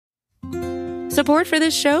Support for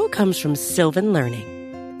this show comes from Sylvan Learning.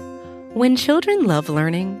 When children love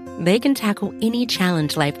learning, they can tackle any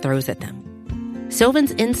challenge life throws at them.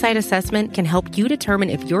 Sylvan's Insight Assessment can help you determine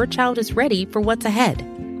if your child is ready for what's ahead.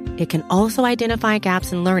 It can also identify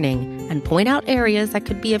gaps in learning and point out areas that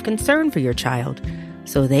could be of concern for your child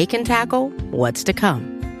so they can tackle what's to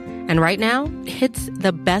come. And right now, it's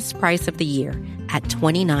the best price of the year at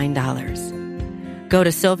 $29. Go to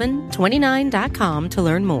sylvan29.com to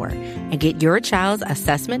learn more and get your child's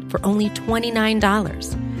assessment for only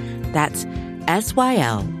 $29. That's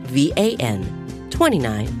SYLVAN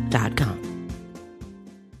 29.com.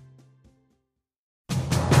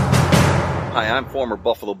 Hi, I'm former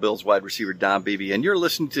Buffalo Bills wide receiver Don Beebe, and you're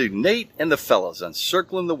listening to Nate and the Fellas on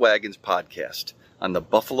Circling the Wagons podcast on the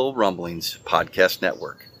Buffalo Rumblings Podcast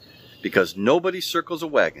Network. Because nobody circles the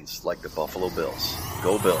wagons like the Buffalo Bills.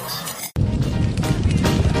 Go Bills.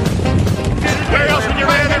 Where else would you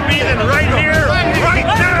rather be than right here, right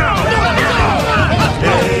now?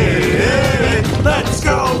 Hey, hey, let's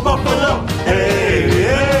go Buffalo! Hey,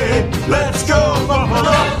 hey, let's go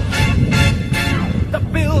Buffalo! The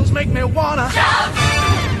Bills make me wanna shout!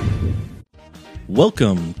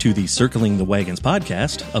 Welcome to the Circling the Wagons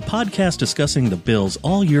podcast, a podcast discussing the Bills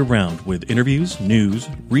all year round with interviews, news,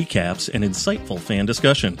 recaps, and insightful fan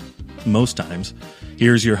discussion. Most times.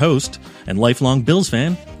 Here's your host and lifelong Bills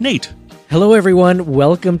fan, Nate. Hello, everyone.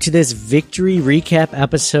 Welcome to this victory recap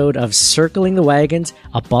episode of Circling the Wagons,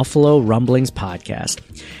 a Buffalo Rumblings podcast.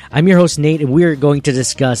 I'm your host, Nate, and we're going to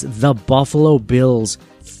discuss the Buffalo Bills'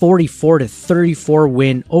 44-34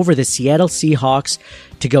 win over the Seattle Seahawks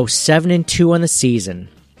to go 7-2 on the season.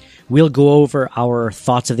 We'll go over our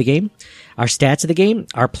thoughts of the game, our stats of the game,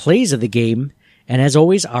 our plays of the game, and as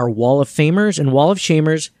always, our Wall of Famers and Wall of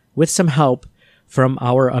Shamers with some help from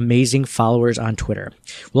our amazing followers on Twitter.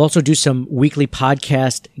 We'll also do some weekly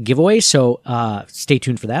podcast giveaways, so stay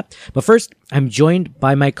tuned for that. But first, I'm joined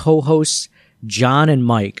by my co-hosts, John and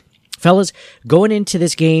Mike. Fellas, going into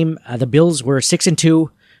this game, the Bills were 6-2,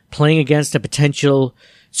 playing against a potential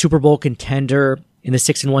Super Bowl contender in the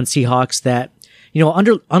 6-1 Seahawks that,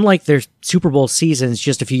 unlike their Super Bowl seasons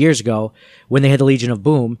just a few years ago when they had the Legion of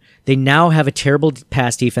Boom, they now have a terrible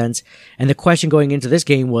pass defense. And the question going into this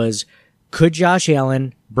game was, could Josh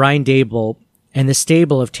Allen, Brian Daboll, and the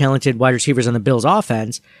stable of talented wide receivers on the Bills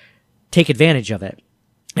offense take advantage of it?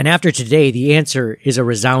 And after today, the answer is a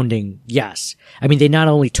resounding yes. I mean, they not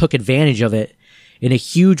only took advantage of it in a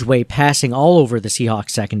huge way, passing all over the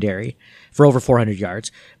Seahawks secondary for over 400 yards,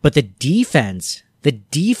 but the defense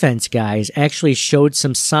guys actually showed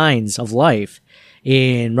some signs of life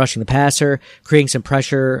in rushing the passer, creating some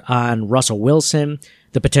pressure on Russell Wilson,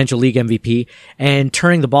 the potential league MVP, and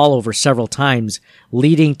turning the ball over several times,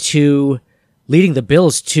 leading the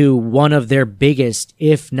Bills to one of their biggest,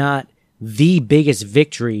 if not the biggest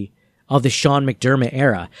victory of the Sean McDermott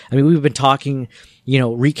era. I mean, we've been talking,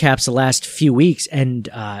 recaps the last few weeks, and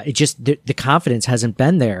it just, the confidence hasn't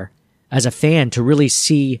been there as a fan to really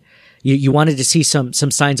see, you wanted to see some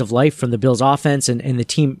signs of life from the Bills offense and the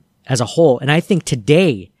team as a whole. And I think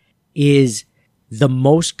today is the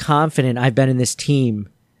most confident I've been in this team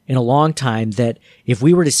in a long time, that if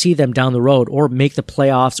we were to see them down the road or make the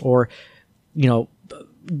playoffs, or,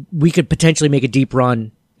 we could potentially make a deep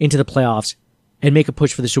run into the playoffs and make a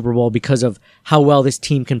push for the Super Bowl because of how well this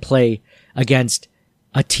team can play against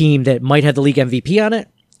a team that might have the league MVP on it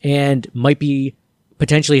and might be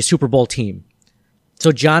potentially a Super Bowl team.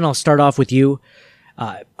 So John, I'll start off with you.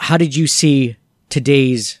 How did you see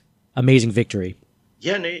today's amazing victory?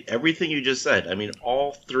 Yeah, Nate, everything you just said. I mean,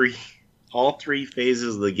 all three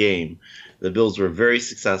phases of the game, the Bills were very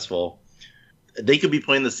successful. They could be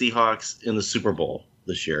playing the Seahawks in the Super Bowl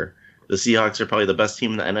this year. The Seahawks are probably the best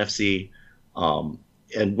team in the NFC.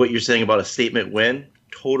 And what you're saying about a statement win,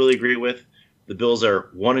 totally agree with. The Bills are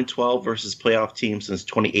 1-12 versus playoff teams since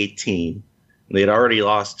 2018. And they had already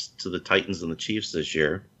lost to the Titans and the Chiefs this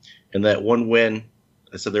year. And that one win,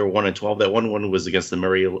 I said they were 1-12. That one win was against the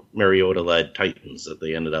Mariota-led Titans that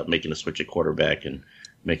they ended up making a switch at quarterback and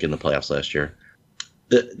making the playoffs last year.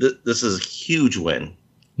 This is a huge win.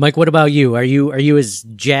 Mike, what about you? Are you as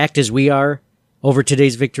jacked as we are over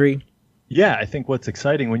today's victory? Yeah, I think what's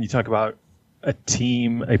exciting when you talk about a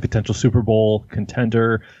team, a potential Super Bowl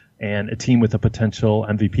contender, and a team with a potential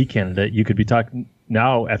MVP candidate, you could be talking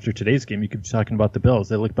now after today's game, you could be talking about the Bills.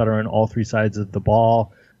 They look better on all three sides of the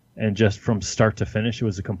ball. And just from start to finish, it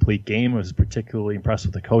was a complete game. I was particularly impressed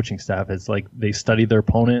with the coaching staff. It's like they studied their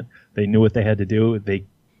opponent. They knew what they had to do. They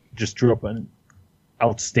just drew up an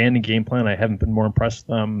outstanding game plan. I haven't been more impressed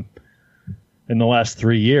with them in the last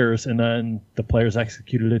 3 years. And then the players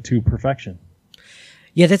executed it to perfection.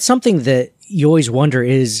 Yeah, that's something that, you always wonder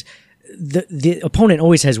is the opponent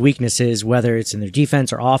always has weaknesses, whether it's in their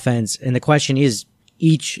defense or offense. And the question is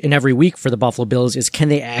each and every week for the Buffalo Bills is, can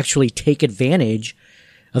they actually take advantage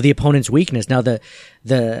of the opponent's weakness? Now, the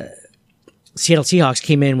Seattle Seahawks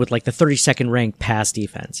came in with like the 32nd ranked pass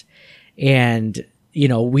defense. And, you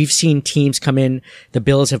know, we've seen teams come in. The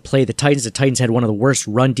Bills have played the Titans. The Titans had one of the worst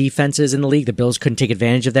run defenses in the league. The Bills couldn't take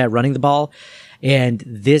advantage of that running the ball. And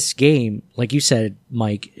this game, like you said,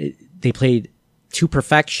 Mike, they played to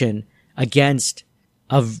perfection against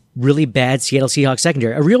a really bad Seattle Seahawks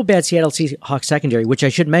secondary. A real bad Seattle Seahawks secondary, which I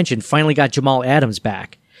should mention, finally got Jamal Adams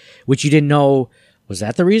back, which you didn't know. Was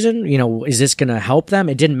that the reason? You know, is this going to help them?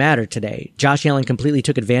 It didn't matter today. Josh Allen completely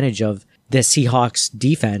took advantage of the Seahawks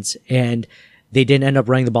defense, and they didn't end up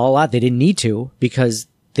running the ball a lot. They didn't need to because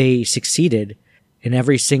they succeeded in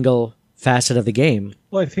every single facet of the game.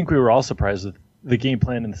 Well, I think we were all surprised with the game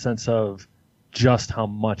plan in the sense of just how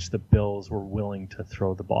much the Bills were willing to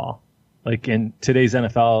throw the ball. Like in today's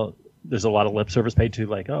NFL, there's a lot of lip service paid to,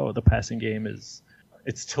 like, oh, the passing game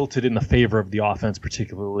it's tilted in the favor of the offense,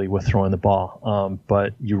 particularly with throwing the ball.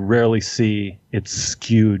 But you rarely see it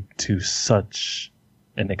skewed to such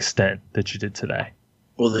an extent that you did today.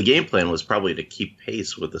 Well, the game plan was probably to keep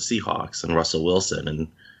pace with the Seahawks and Russell Wilson. And,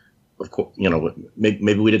 of course, you know,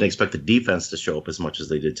 maybe we didn't expect the defense to show up as much as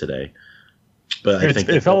they did today. But I think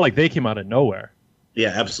it felt like they came out of nowhere. Yeah,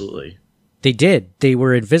 absolutely. They did. They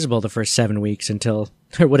were invisible the first 7 weeks until,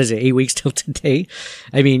 or what is it, 8 weeks till today?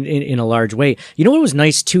 I mean, in a large way. You know what was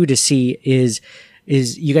nice, too, to see is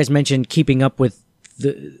you guys mentioned keeping up with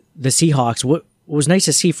the Seahawks. What was nice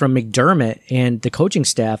to see from McDermott and the coaching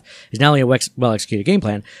staff is not only a well-executed game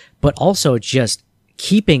plan, but also just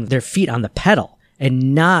keeping their feet on the pedal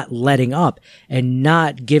and not letting up and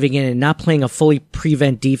not giving in and not playing a fully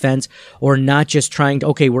prevent defense, or not just trying to,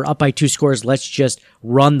 okay, we're up by 2 scores, let's just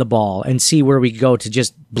run the ball and see where we go to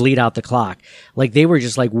just bleed out the clock. Like, they were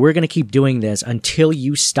just like, we're going to keep doing this until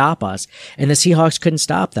you stop us. And the Seahawks couldn't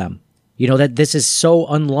stop them. You know, that this is so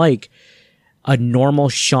unlike a normal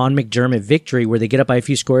Sean McDermott victory where they get up by a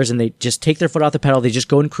few scores and they just take their foot off the pedal. They just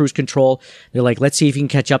go in cruise control. They're like, let's see if you can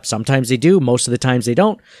catch up. Sometimes they do. Most of the times they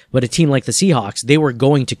don't. But a team like the Seahawks, they were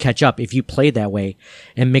going to catch up if you played that way.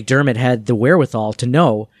 And McDermott had the wherewithal to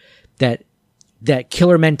know that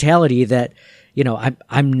killer mentality that, you know,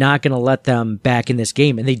 I'm not going to let them back in this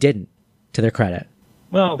game. And they didn't, to their credit.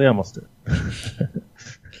 Well, they almost did.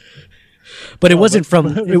 But it wasn't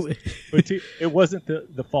from. It wasn't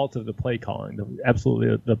the fault of the play calling.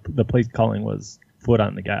 The play calling was foot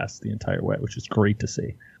on the gas the entire way, which is great to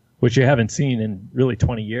see, which you haven't seen in really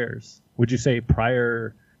 20 years. Would you say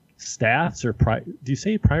prior staffs or do you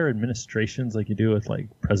say prior administrations like you do with like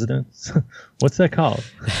presidents? What's that called?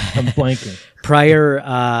 I'm blanking.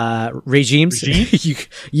 Prior regimes.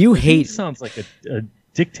 You hate. It sounds like a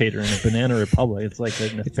dictator in a banana republic. It's like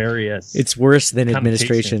a nefarious. It's worse than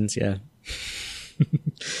administrations. Yeah.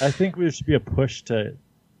 I think there should be a push to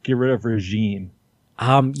get rid of regime.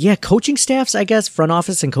 Yeah, coaching staffs, I guess, front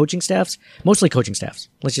office and coaching staffs, mostly coaching staffs.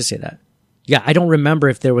 Let's just say that. Yeah, I don't remember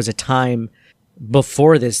if there was a time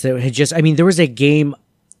before this that had just, I mean, there was a game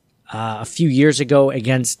a few years ago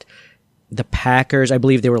against the Packers. I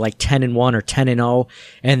believe they were like 10-1 or 10-0,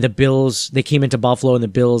 and the Bills, they came into Buffalo, and the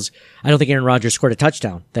Bills, I don't think Aaron Rodgers scored a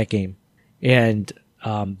touchdown that game. And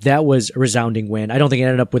that was a resounding win. I don't think it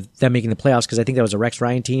ended up with them making the playoffs because I think that was a Rex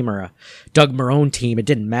Ryan team or a Doug Marrone team. It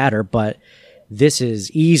didn't matter, but this is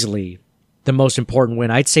easily the most important win.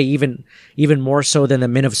 I'd say even more so than the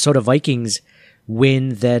Minnesota Vikings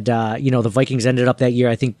win that, the Vikings ended up that year,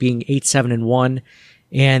 I think, being 8-7-1,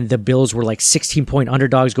 and the Bills were like 16-point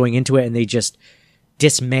underdogs going into it, and they just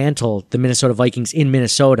dismantled the Minnesota Vikings in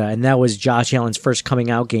Minnesota, and that was Josh Allen's first coming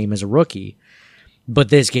out game as a rookie. But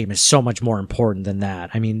this game is so much more important than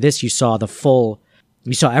that. I mean, you saw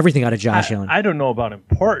everything out of Josh Allen. I don't know about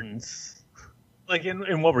importance. Like,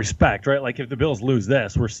 in what respect, right? Like, if the Bills lose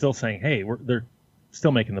this, we're still saying, hey, they're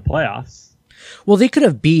still making the playoffs. Well, they could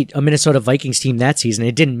have beat a Minnesota Vikings team that season.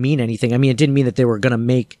 It didn't mean anything. I mean, it didn't mean that they were going to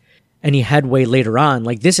make any headway later on.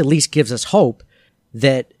 Like, this at least gives us hope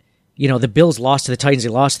that, you know, the Bills lost to the Titans, they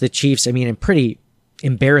lost to the Chiefs, I mean, in pretty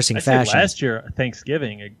embarrassing fashion. Last year,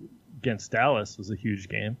 Thanksgiving against Dallas was a huge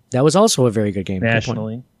game. That was also a very good game.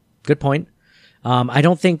 Nationally. Good point. I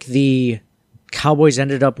don't think the Cowboys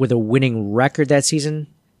ended up with a winning record that season,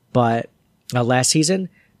 but last season.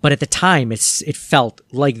 But at the time, it felt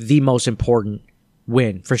like the most important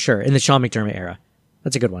win, for sure, in the Sean McDermott era.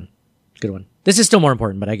 That's a good one. Good one. This is still more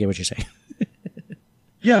important, but I get what you're saying.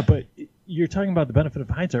 Yeah, but you're talking about the benefit of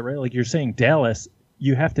hindsight, right? Like, you're saying Dallas,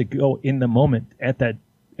 you have to go in the moment at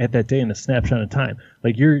at that day in a snapshot of time.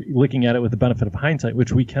 Like, you're looking at it with the benefit of hindsight,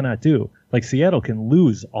 which we cannot do. Like, Seattle can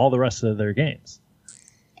lose all the rest of their games.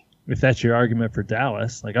 If that's your argument for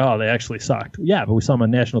Dallas, like, oh, they actually sucked. Yeah, but we saw them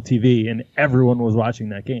on national TV, and everyone was watching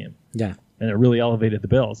that game. Yeah. And it really elevated the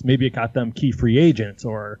Bills. Maybe it got them key free agents,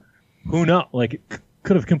 or who knows? Like, it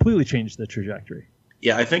could have completely changed the trajectory.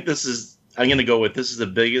 Yeah, I think I'm going to go with this is the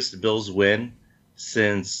biggest Bills win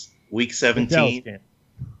since Week 17.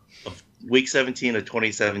 Week 17 of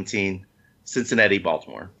 2017,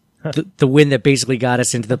 Cincinnati-Baltimore. The win that basically got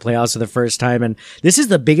us into the playoffs for the first time. And this is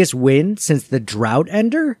the biggest win since the drought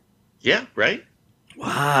ender? Yeah, right?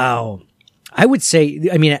 Wow. I would say,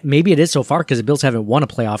 I mean, maybe it is so far because the Bills haven't won a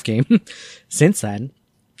playoff game since then.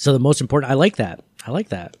 So the most important, I like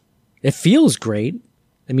that. It feels great.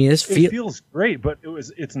 I mean, it feels great, but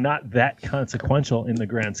it's not that consequential in the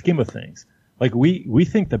grand scheme of things. Like, we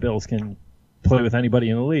think the Bills can play with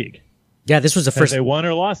anybody in the league. Yeah, this was the first. They won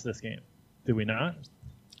or lost this game. Did we not?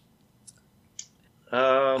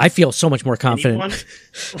 I feel so much more confident.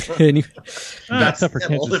 Except for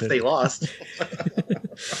Kansas City. If they lost.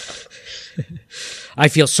 I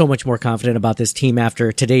feel so much more confident about this team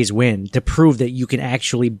after today's win to prove that you can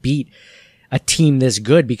actually beat a team this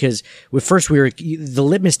good, because the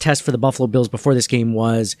litmus test for the Buffalo Bills before this game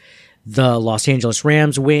was the Los Angeles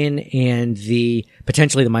Rams win and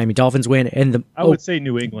potentially the Miami Dolphins win. And I would say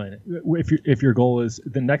New England. If your goal is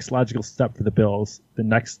the next logical step for the Bills, the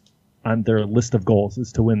next on their list of goals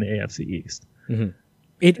is to win the AFC East.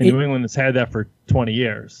 Mm-hmm. New England has had that for 20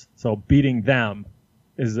 years. So beating them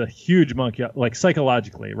is a huge monkey, like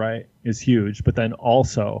psychologically, right, is huge. But then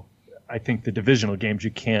also, I think the divisional games, you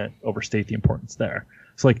can't overstate the importance there.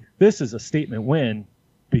 So, like, this is a statement win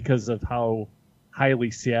because of how highly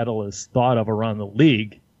Seattle is thought of around the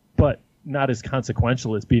league, but not as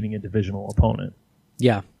consequential as beating a divisional opponent.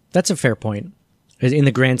 Yeah, that's a fair point. In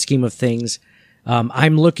the grand scheme of things,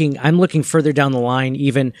 I'm looking further down the line.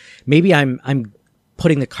 Even maybe I'm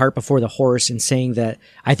putting the cart before the horse and saying that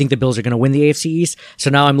I think the Bills are going to win the AFC East. So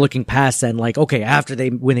now I'm looking past then, like, okay, after they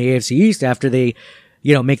win the AFC East, after they,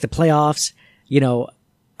 make the playoffs,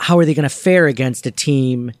 how are they going to fare against a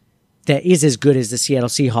team that is as good as the Seattle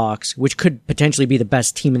Seahawks, which could potentially be the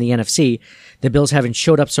best team in the NFC? The Bills haven't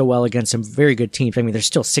showed up so well against some very good teams. I mean, they're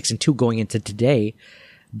still 6-2 going into today,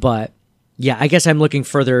 but yeah, I guess I'm looking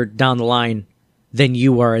further down the line than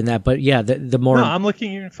you are in that. But yeah, the more... No, I'm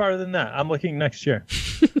looking even farther than that. I'm looking next year.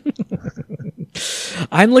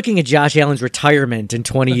 I'm looking at Josh Allen's retirement in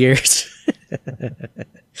 20 years.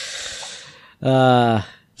 So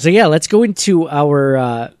yeah, let's go into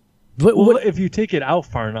our... if you take it out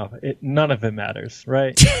far enough, none of it matters,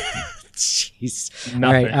 right? Jeez.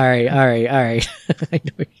 Nothing. All right.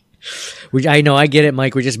 I know, I get it,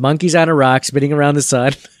 Mike. We're just monkeys on a rock spinning around the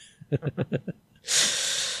sun.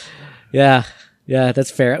 Yeah,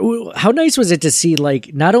 that's fair. How nice was it to see,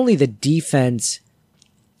 like, not only the defense,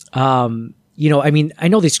 I mean, I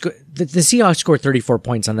know the Seahawks scored 34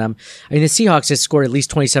 points on them. I mean, the Seahawks has scored at least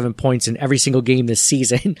 27 points in every single game this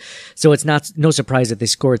season. So it's no surprise that they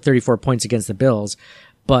scored 34 points against the Bills.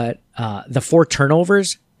 But the 4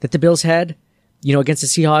 turnovers that the Bills had, against the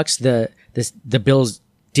Seahawks, the Bills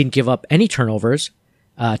didn't give up any turnovers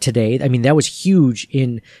today. I mean, that was huge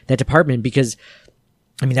in that department because,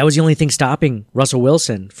 I mean, that was the only thing stopping Russell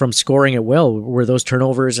Wilson from scoring at will were those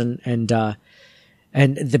turnovers and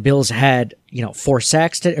the Bills had, 5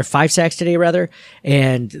 sacks today rather.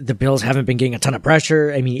 And the Bills haven't been getting a ton of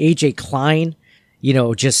pressure. I mean, AJ Klein,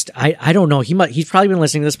 I don't know. He's probably been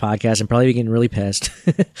listening to this podcast and probably getting really pissed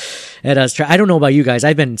at us. I don't know about you guys.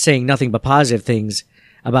 I've been saying nothing but positive things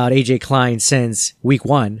about AJ Klein since week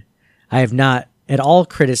 1. I have not at all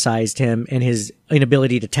criticized him and his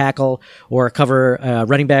inability to tackle or cover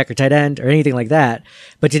running back or tight end or anything like that.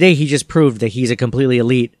 But today he just proved that he's a completely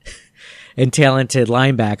elite and talented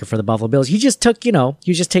linebacker for the Buffalo Bills. He just took, he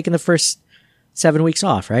was just taking the first 7 weeks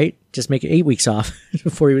off, right? Just make it 8 weeks off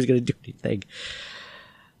before he was going to do anything.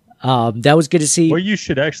 That was good to see. What you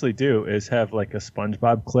should actually do is have like a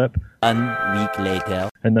SpongeBob clip 1 week later,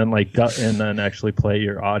 and then actually play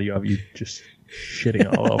your audio of you just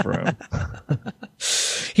shitting all over him.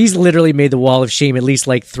 He's literally made the wall of shame at least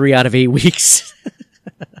like 3 out of 8 weeks.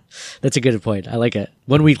 That's a good point. I like it.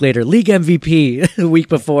 1 week later, league MVP the week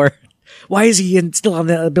before. Why is he still on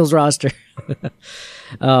the Bills roster?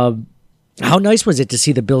 How nice was it to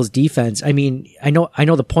see the Bills defense? I mean, I know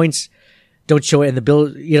the points don't show it, and the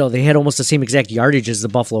Bills, they had almost the same exact yardage as the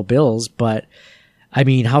Buffalo Bills, but I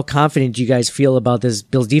mean, how confident do you guys feel about this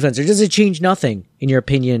Bills defense, or does it change nothing in your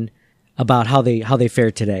opinion about how they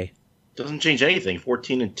fared today? Doesn't change anything.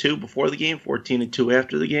 14-2 before the game, 14-2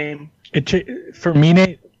 after the game. For me,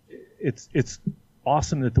 Nate, it's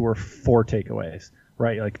awesome that there were 4 takeaways,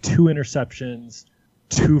 right? Like 2 interceptions,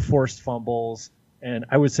 2 forced fumbles, and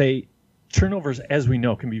I would say turnovers, as we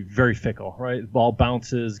know, can be very fickle, right? Ball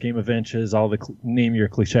bounces, game of inches, all the name your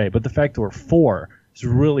cliche. But the fact there were 4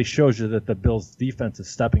 really shows you that the Bills' defense is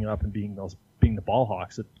stepping up and being the ball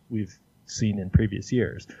hawks that we've seen in previous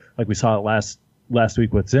years. Like we saw it last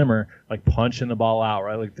week with Zimmer, like punching the ball out,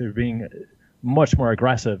 right? Like they're being much more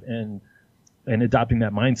aggressive and adopting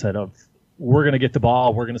that mindset of we're going to get the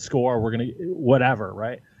ball, we're going to score, we're going to whatever,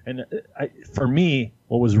 right? And for me,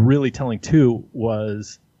 what was really telling too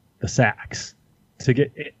was the sacks to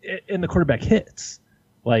get in the quarterback hits.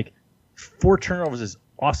 Like 4 turnovers is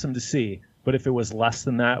awesome to see, but if it was less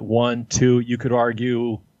than that, 1, 2, you could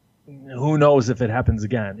argue, who knows if it happens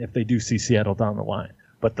again, if they do see Seattle down the line.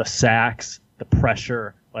 But the sacks, the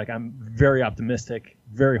pressure, like I'm very optimistic,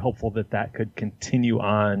 very hopeful that could continue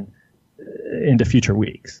on into future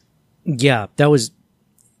weeks. Yeah, that was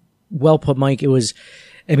well put, Mike. It was,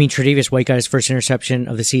 Tre'Davious White got his first interception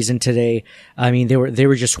of the season today. I mean, they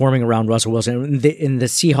were just swarming around Russell Wilson. In the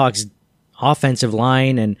Seahawks offensive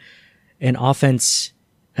line and offense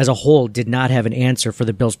as a whole did not have an answer for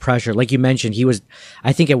the Bills' pressure. Like you mentioned,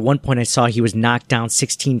 I think at one point I saw he was knocked down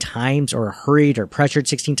 16 times or hurried or pressured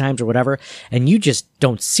 16 times or whatever. And you just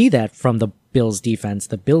don't see that from the Bills' defense.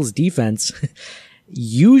 The Bills' defense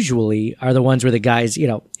usually are the ones where the guys,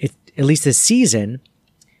 at least this season,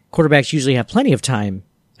 quarterbacks usually have plenty of time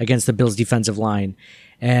against the Bills' defensive line.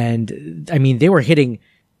 And they were hitting,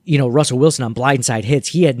 Russell Wilson on blindside hits.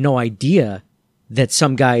 He had no idea that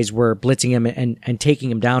some guys were blitzing him and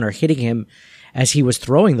taking him down or hitting him as he was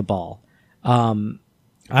throwing the ball.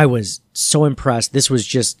 I was so impressed. This was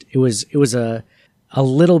just, it was a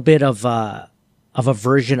little bit of a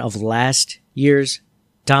version of last year's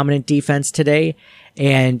dominant defense today.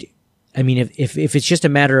 And if it's just a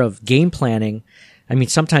matter of game planning,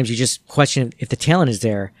 sometimes you just question if the talent is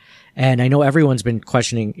there. And I know everyone's been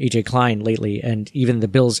questioning AJ Klein lately, and even the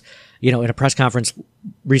Bills, in a press conference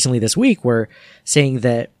recently this week were saying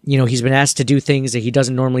that, he's been asked to do things that he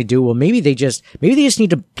doesn't normally do. Well, maybe they just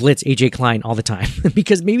need to blitz AJ Klein all the time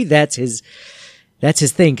because maybe that's his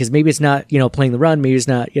thing. Cause maybe it's not, playing the run. Maybe it's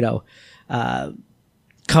not,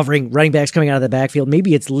 covering running backs coming out of the backfield.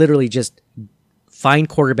 Maybe it's literally just find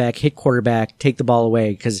quarterback, hit quarterback, take the ball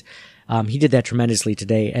away. Cause, he did that tremendously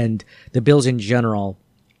today. And the Bills in general,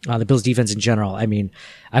 the Bills defense in general. I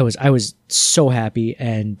was so happy,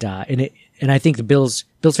 and I think the Bills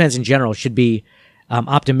fans in general should be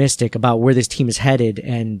optimistic about where this team is headed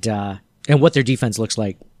and what their defense looks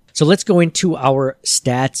like. So let's go into our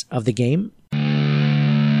stats of the game.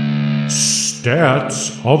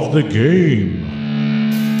 Stats of the game.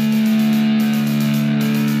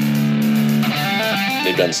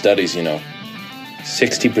 They've done studies,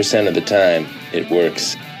 60% of the time it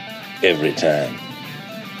works every time.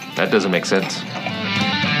 That doesn't make sense.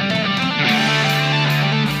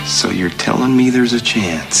 So you're telling me there's a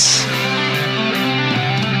chance?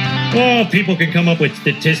 Well, people can come up with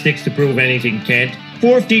statistics to prove anything, Kent.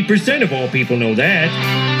 40% of all people know that.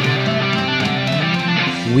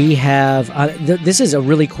 We have, this is a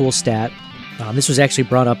really cool stat. This was actually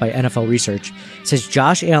brought up by NFL Research. It says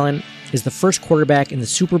Josh Allen is the first quarterback in the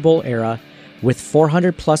Super Bowl era with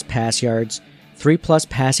 400-plus pass yards, 3+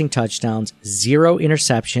 passing touchdowns, 0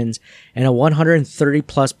 interceptions, and a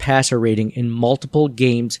 130+ passer rating in multiple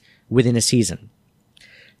games within a season.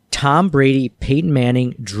 Tom Brady, Peyton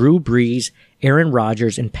Manning, Drew Brees, Aaron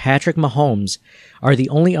Rodgers, and Patrick Mahomes are the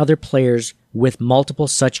only other players with multiple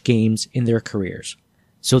such games in their careers.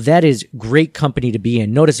 So that is great company to be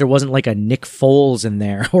in. Notice there wasn't like a Nick Foles in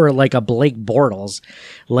there or like a Blake Bortles.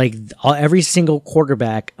 Like every single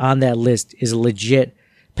quarterback on that list is a legit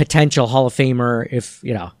potential Hall of Famer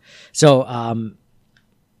So,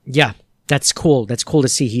 yeah, that's cool. That's cool to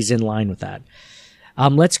see he's in line with that.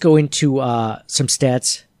 Let's go into some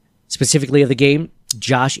stats specifically of the game.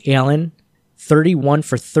 Josh Allen, 31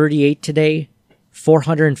 for 38 today,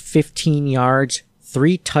 415 yards,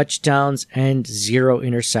 3 touchdowns, and 0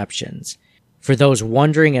 interceptions. For those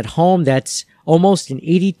wondering at home, that's almost an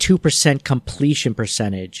 82% completion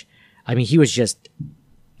percentage. He was just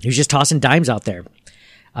tossing dimes out there.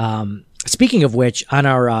 Speaking of which, on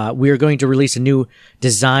our we are going to release a new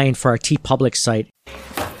design for our TeePublic site.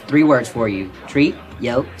 3 words for you: treat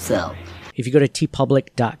yourself. If you go to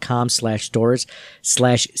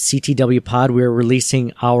tpublic.com/stores/CTWpod, we're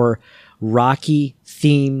releasing our Rocky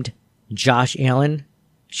themed Josh Allen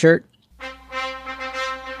shirt.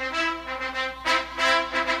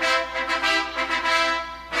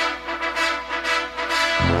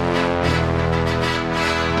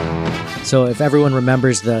 So if everyone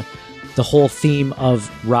remembers the the whole theme of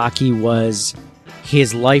Rocky was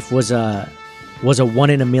his life was a 1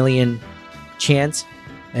 in a million chance,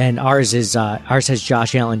 and ours has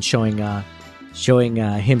Josh Allen showing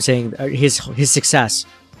him saying his success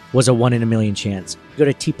was a 1 in a million chance. Go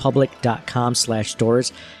to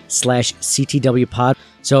tpublic.com/stores/CTWpod.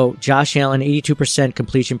 So Josh Allen, 82%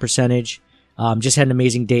 completion percentage, just had an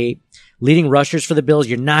amazing day. Leading rushers for the Bills,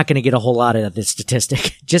 you're not going to get a whole lot of this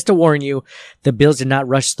statistic. Just to warn you, the Bills did not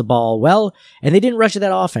rush the ball well, and they didn't rush it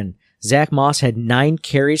that often. Zach Moss had 9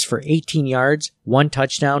 carries for 18 yards, 1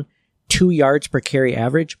 touchdown, 2 yards per carry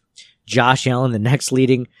average. Josh Allen, the next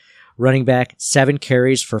leading running back, 7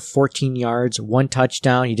 carries for 14 yards, 1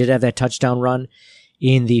 touchdown. He did have that touchdown run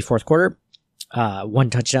in the fourth quarter.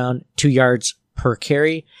 1 touchdown, 2 yards per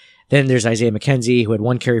carry. Then there's Isaiah McKenzie, who had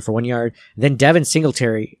 1 carry for 1 yard. Then Devin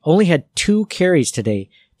Singletary only had 2 carries today.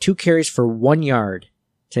 2 carries for 1 yard.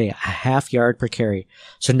 Today, a half yard per carry.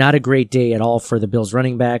 So not a great day at all for the Bills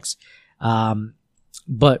running backs.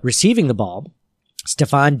 But receiving the ball,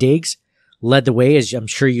 Stephon Diggs led the way, as I'm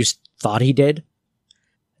sure you thought he did.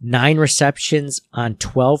 9 receptions on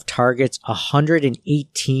 12 targets,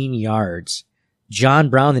 118 yards. John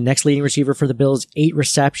Brown, the next leading receiver for the Bills, 8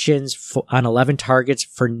 receptions on 11 targets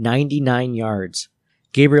for 99 yards.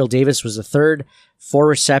 Gabriel Davis was the third, 4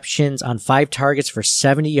 receptions on 5 targets for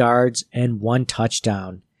 70 yards and 1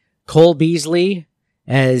 touchdown. Cole Beasley,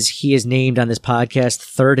 as he is named on this podcast,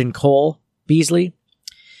 third and Cole Beasley,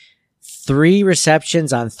 3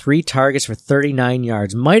 receptions on 3 targets for 39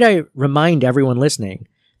 yards. Might I remind everyone listening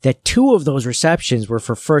that 2 of those receptions were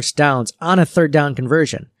for first downs on a third down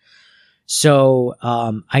conversion. So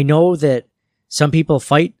I know that some people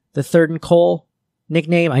fight the third and Cole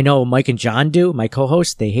nickname. I know Mike and John do, my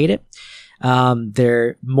co-hosts. They hate it.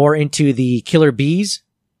 They're more into the Killer Bees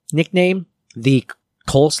nickname, the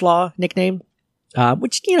Coleslaw nickname,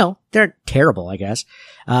 which, they're terrible, I guess.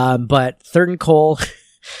 But third and Cole,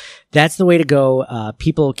 that's the way to go.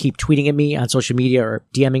 People keep tweeting at me on social media or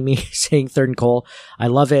DMing me saying third and Cole. I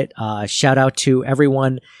love it. Shout out to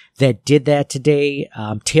everyone that did that today.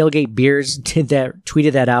 Tailgate Beers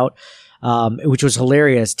tweeted that out, which was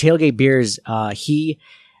hilarious. Tailgate Beers, he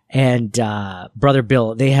and Brother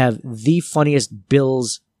Bill, they have the funniest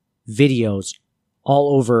Bills videos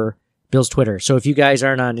all over Bill's Twitter. So if you guys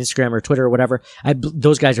aren't on Instagram or Twitter or whatever,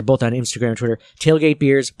 those guys are both on Instagram and Twitter. Tailgate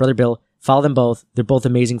Beers, Brother Bill, follow them both. They're both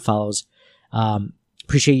amazing follows.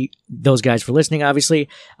 Appreciate those guys for listening, obviously.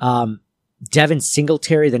 Devin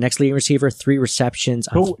Singletary, the next leading receiver, 3 receptions.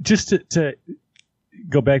 Just to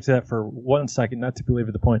go back to that for 1 second, not to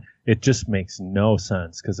belabor the point, it just makes no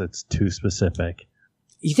sense because it's too specific.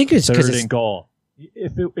 You think it's because third and goal?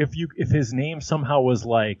 If his name somehow was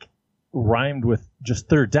like rhymed with just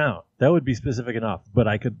third down, that would be specific enough. But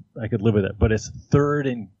I could live with it. But it's third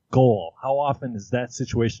and goal. How often does that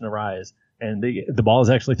situation arise? And the ball is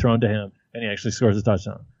actually thrown to him, and he actually scores a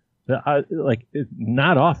touchdown.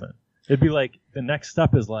 Not often. It'd be like the next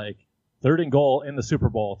step is like third and goal in the Super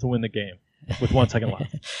Bowl to win the game with 1 second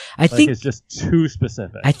left. I think it's just too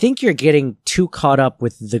specific. I think you're getting too caught up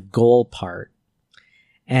with the goal part.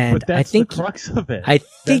 And but that's I think the crux of it.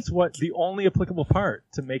 That's what the only applicable part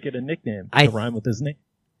to make it a nickname to rhyme with his name.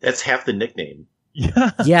 That's half the nickname.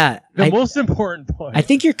 Yeah. The most important point. I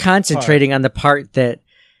think you're concentrating on the part that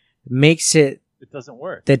makes it doesn't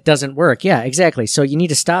work. That doesn't work. Yeah, exactly. So you need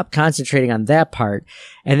to stop concentrating on that part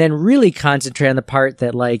and then really concentrate on the part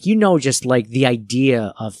that just the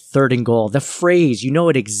idea of third and goal, the phrase,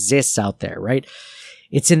 it exists out there, right?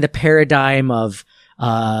 It's in the paradigm of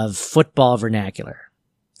football vernacular,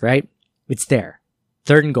 right? It's there.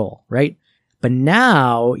 Third and goal, right? But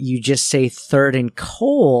now you just say third and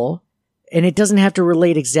Cole and it doesn't have to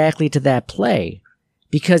relate exactly to that play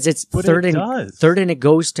because it's third and it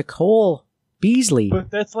goes to Cole Beasley.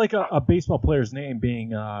 But that's like a baseball player's name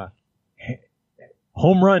being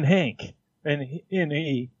Home Run Hank, and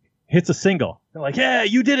he hits a single. They're like, yeah,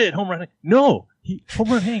 you did it, Home Run Hank. No,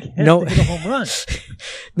 Home Run Hank has to hit a home run.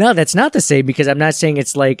 No, that's not the same because I'm not saying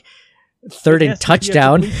it's like third and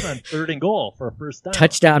touchdown. Third and goal for a first down.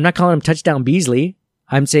 Touchdown. I'm not calling him touchdown Beasley.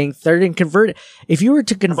 I'm saying third and convert. If you were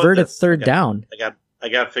to convert a third down. I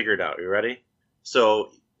got it figured out. You ready?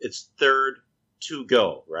 So it's third to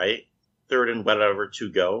go, right? Third and whatever to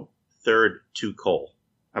go, third to Cole.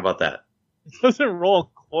 How about that? It doesn't roll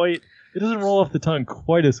off the tongue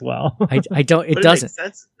quite as well. I don't. It but doesn't. It makes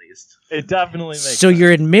sense at least. It definitely makes. So sense.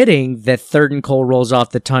 You're admitting that third and Cole rolls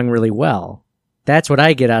off the tongue really well. That's what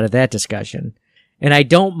I get out of that discussion, and I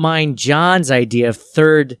don't mind John's idea of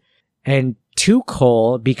third and to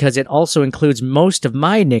Cole because it also includes most of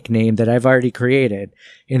my nickname that I've already created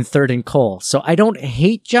in third and Cole. So I don't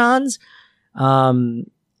hate John's.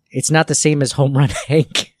 It's not the same as home run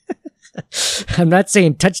Hank. I'm not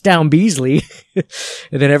saying touchdown Beasley.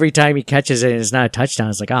 And then every time he catches it and it's not a touchdown,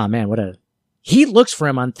 it's like, oh man, he looks for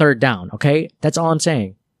him on third down. Okay. That's all I'm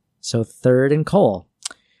saying. So third and Cole.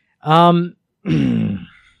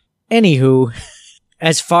 Anywho,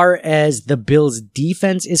 as far as the Bills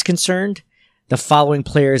defense is concerned, the following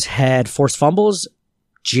players had forced fumbles.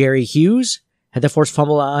 Jerry Hughes had the forced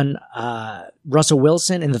fumble on Russell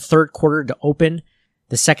Wilson in the third quarter to open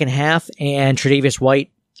the second half, and Tre'Davious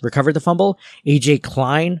White recovered the fumble. A.J.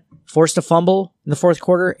 Klein forced a fumble in the fourth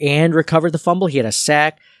quarter and recovered the fumble. He had a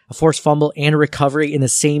sack, a forced fumble, and a recovery in the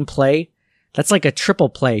same play. That's like a triple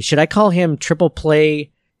play. Should I call him triple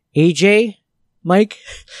play AJ, Mike?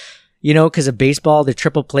 You know, because of baseball, the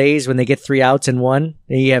triple plays when they get 3 outs and 1.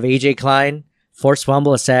 Then you have A.J. Klein, forced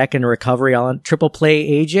fumble, a sack, and a recovery all on triple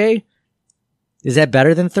play AJ. Is that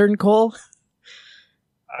better than third and Cole?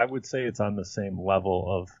 I would say it's on the same level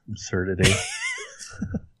of absurdity.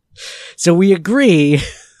 So we agree.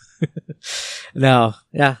 No,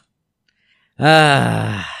 yeah.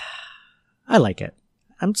 I like it.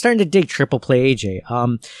 I'm starting to dig triple play AJ.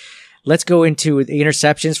 Let's go into the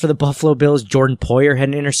interceptions for the Buffalo Bills. Jordan Poyer had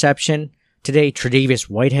an interception today. Tre'Davious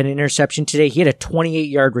White had an interception today. He had a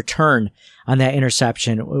 28-yard return on that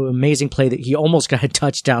interception. Amazing play that he almost got a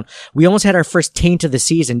touchdown. We almost had our first taint of the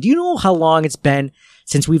season. Do you know how long it's been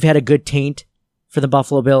since we've had a good taint for the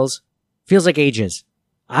Buffalo Bills? Feels like ages.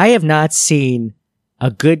 I have not seen a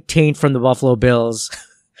good taint from the Buffalo Bills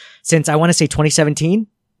since, I want to say 2017,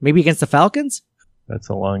 maybe against the Falcons. That's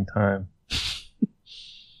a long time.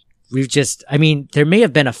 There may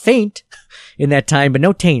have been a feint in that time, but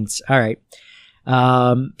no taints. All right.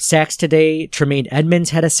 Sacks today. Tremaine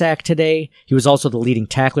Edmonds had a sack today. He was also the leading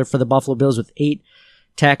tackler for the Buffalo Bills with 8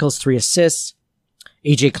 tackles, 3 assists.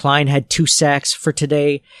 A.J. Klein had 2 sacks for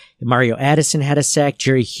today. Mario Addison had a sack.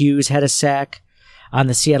 Jerry Hughes had a sack. On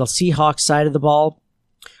the Seattle Seahawks side of the ball,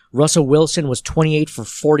 Russell Wilson was 28 for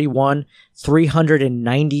 41,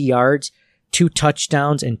 390 yards, 2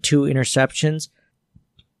 touchdowns, and 2 interceptions.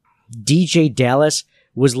 DJ Dallas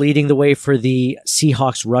was leading the way for the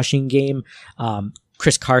Seahawks rushing game.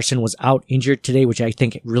 Chris Carson was out injured today, which I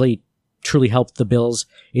think really truly helped the Bills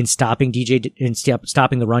in stopping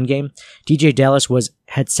stopping the run game. DJ Dallas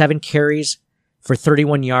had 7 carries for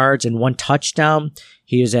 31 yards and 1 touchdown.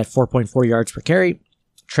 He is at 4.4 yards per carry.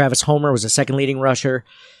 Travis Homer was the second leading rusher,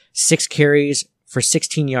 6 carries for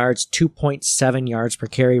 16 yards, 2.7 yards per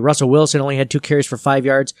carry. Russell Wilson only had 2 carries for 5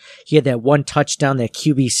 yards. He had that 1 touchdown, that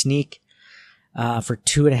QB sneak, for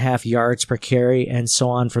 2.5 yards per carry, and so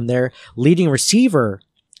on from there. Leading receiver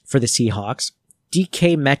for the Seahawks,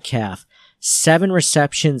 DK Metcalf, 7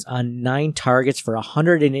 receptions on 9 targets for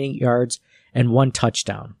 108 yards and 1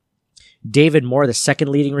 touchdown. David Moore, the second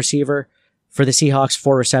leading receiver for the Seahawks,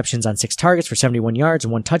 4 receptions on 6 targets for 71 yards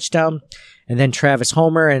and 1 touchdown. And then Travis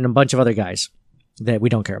Homer and a bunch of other guys that we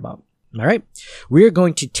don't care about. All right. We are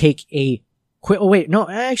going to take a quick... Oh, wait. No,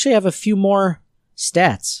 I actually have a few more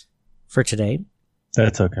stats for today.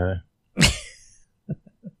 That's okay.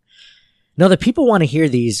 No, the people want to hear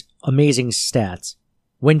these amazing stats.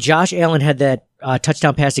 When Josh Allen had that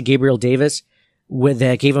touchdown pass to Gabriel Davis,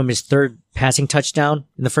 that gave him his 3rd passing touchdown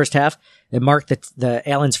in the first half, it marked the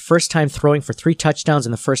Allen's first time throwing for 3 touchdowns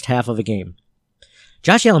in the first half of a game.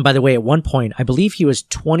 Josh Allen, by the way, at one point, I believe he was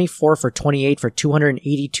 24 for 28 for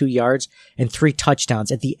 282 yards and 3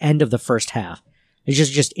 touchdowns at the end of the first half. It's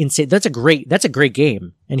just insane. That's a great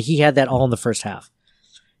game. And he had that all in the first half.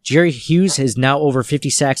 Jerry Hughes is now over 50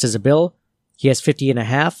 sacks as a Bill. He has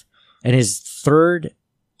 50.5 and his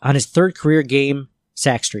third career game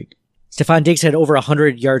sack streak. Stephon Diggs had over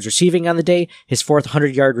 100 yards receiving on the day, his 4th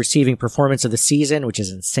 100-yard receiving performance of the season, which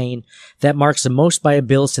is insane. That marks the most by a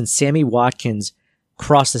Bill since Sammy Watkins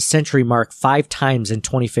crossed the century mark 5 times in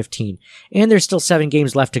 2015. And there's still 7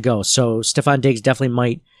 games left to go, so Stephon Diggs definitely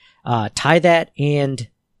might tie that and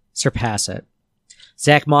surpass it.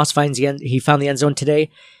 Zach Moss found the end zone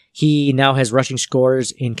today. He now has rushing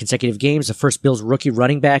scores in consecutive games, the first Bills rookie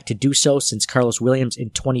running back to do so since Carlos Williams in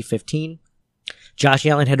 2015. Josh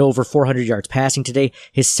Allen had over 400 yards passing today,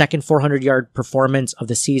 his second 400-yard performance of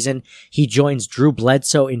the season. He joins Drew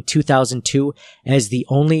Bledsoe in 2002 as the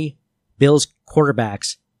only Bills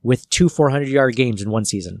quarterbacks with 2 400-yard games in one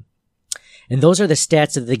season. And those are the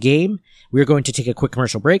stats of the game. We're going to take a quick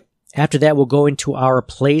commercial break. After that, we'll go into our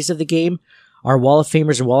plays of the game, our Wall of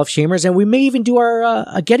Famers and Wall of Shamers, and we may even do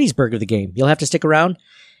our Gettysburg of the game. You'll have to stick around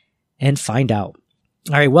and find out.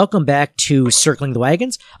 All right, welcome back to Circling the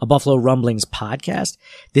Wagons, a Buffalo Rumblings podcast.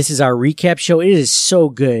 This is our recap show. It is so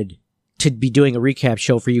good to be doing a recap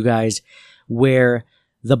show for you guys where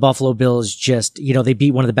the Buffalo Bills just, they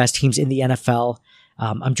beat one of the best teams in the NFL.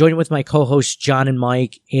 I'm joined with my co-hosts, John and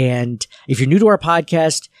Mike. And if you're new to our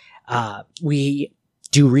podcast, we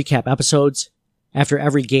do recap episodes after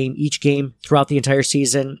every game, each game throughout the entire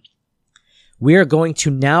season. We are going to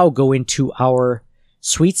now go into our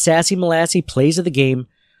Sweet Sassy Molassy plays of the game,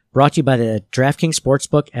 brought to you by the DraftKings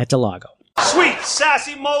Sportsbook at Delago. Sweet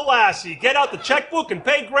Sassy Molassy, get out the checkbook and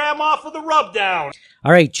pay Grandma for the rubdown.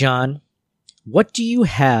 All right, John, what do you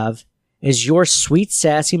have as your Sweet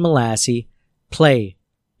Sassy Molassy play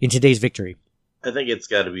in today's victory? I think it's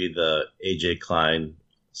got to be the A.J. Klein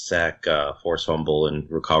sack, force fumble, and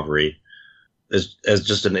recovery. As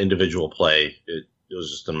just an individual play, it was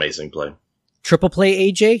just an amazing play. Triple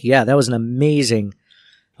play, AJ? Yeah, that was an amazing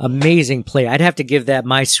play. I'd have to give that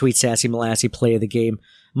my Sweet Sassy Molassy play of the game.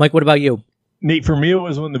 Mike, what about you? Nate, for me, it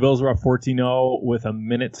was when the Bills were up 14-0 with a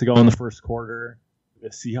minute to go in the first quarter. The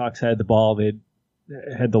Seahawks had the ball. They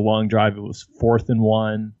had the long drive. It was 4th and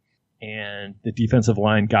 1, and the defensive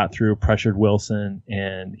line got through, pressured Wilson,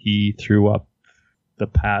 and he threw up the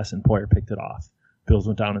pass, and Poyer picked it off. Bills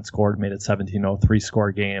went down and scored, made it 17-0,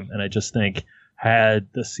 3-score game, and I just think had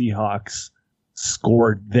the Seahawks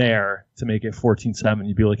scored there to make it 14-7,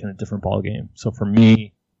 you'd be looking at a different ball game. So for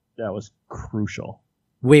me, that was crucial.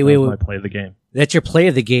 Wait. My play of the game. That's your play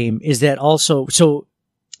of the game. Is that also so?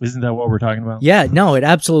 Isn't that what we're talking about? Yeah, no, it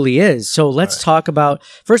absolutely is. So let's talk about.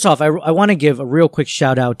 First off, I want to give a real quick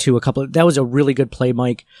shout out to a couple. That was a really good play,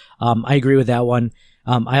 Mike. I agree with that one.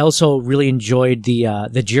 I also really enjoyed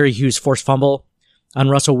the Jerry Hughes forced fumble on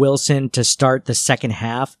Russell Wilson to start the second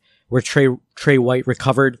half, where Trey White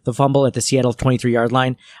recovered the fumble at the Seattle 23-yard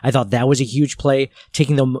line. I thought that was a huge play,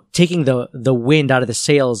 taking the wind out of the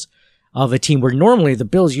sails of a team where normally the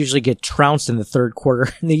Bills usually get trounced in the third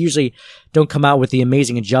quarter, and they usually don't come out with the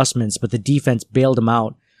amazing adjustments, but the defense bailed them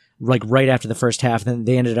out like right after the first half, and then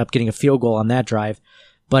they ended up getting a field goal on that drive.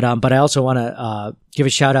 But I also want to give a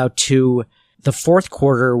shout out to the fourth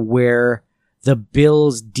quarter where the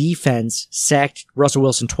Bills defense sacked Russell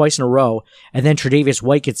Wilson twice in a row, and then Tre'Davious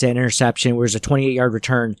White gets an interception where it's a 28-yard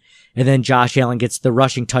return, and then Josh Allen gets the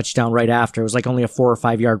rushing touchdown right after. It was like only a 4 or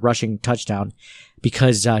 5 yard rushing touchdown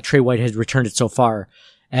because Trey White had returned it so far.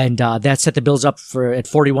 And that set the Bills up at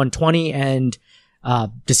 41-20, and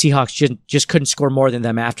the Seahawks just couldn't score more than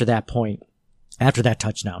them after that point, after that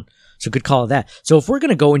touchdown. So good call of that. So if we're going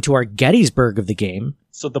to go into our Gettysburg of the game.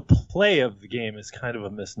 So the play of the game is kind of a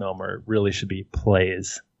misnomer. It really should be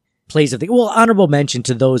plays. Plays of the well, honorable mention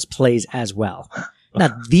to those plays as well.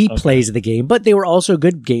 Not the plays of the game, but they were also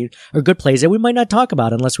good game or good plays that we might not talk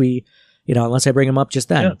about unless I bring them up just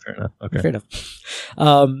then. Yeah, fair enough. Okay. Fair enough.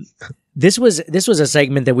 This was a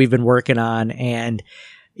segment that we've been working on, and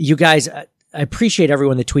you guys, I appreciate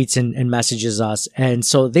everyone that tweets and messages us, and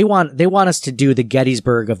so they want us to do the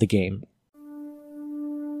Gettysburg of the game.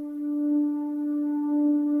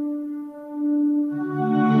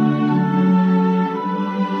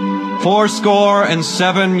 Fourscore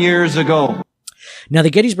 7 years ago. Now, the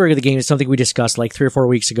Gettysburg of the game is something we discussed like 3 or 4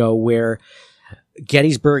 weeks ago, where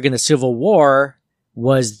Gettysburg in the Civil War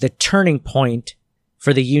was the turning point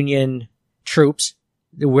for the Union troops,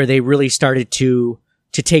 where they really started to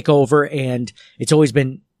take over, and it's always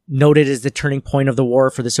been noted as the turning point of the war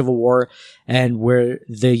for the Civil War, and where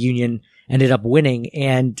the Union ended up winning.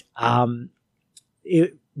 And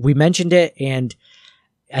we mentioned it, and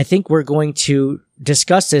I think we're going to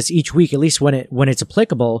discuss this each week, at least when it's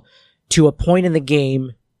applicable, to a point in the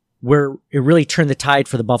game where it really turned the tide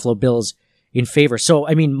for the Buffalo Bills in favor. So,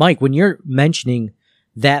 I mean, Mike, when you're mentioning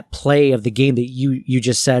that play of the game that you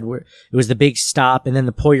just said, where it was the big stop and then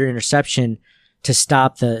the Poyer interception to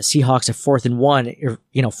stop the Seahawks at 4th and 1, or,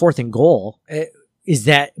 4th and goal,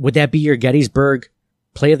 would that be your Gettysburg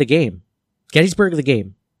play of the game? Gettysburg of the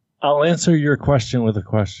game. I'll answer your question with a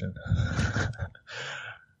question.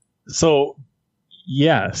 So,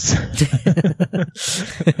 yes.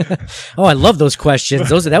 Oh, I love those questions.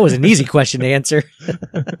 That was an easy question to answer.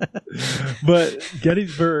 But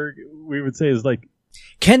Gettysburg, we would say, is like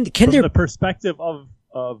from the perspective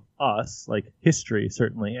of us, like history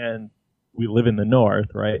certainly, and we live in the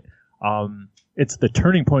North, right? It's the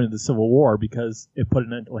turning point of the Civil War because it put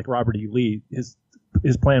an end, like Robert E. Lee, his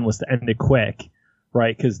plan was to end it quick,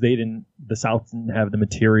 right? Because the South didn't have the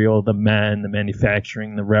material, the men, the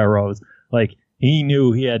manufacturing, the railroads. Like, he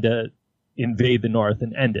knew he had to invade the North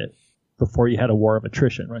and end it before you had a war of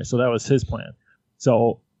attrition, right? So that was his plan.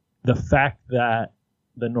 So the fact that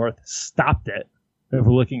the North stopped it, if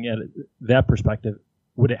we're looking at it, that perspective,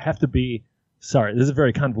 would it have to be? Sorry, this is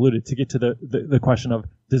very convoluted. To get to the question of,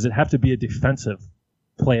 does it have to be a defensive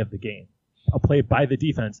play of the game, a play by the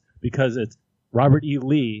defense, because it's Robert E.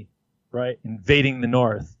 Lee, right, invading the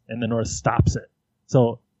North, and the North stops it.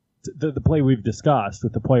 So the play we've discussed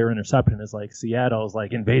with the player interception is like Seattle's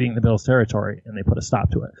like invading the Bills' territory, and they put a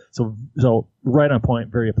stop to it. So right on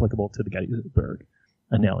point, very applicable to the Gettysburg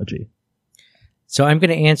analogy. So I'm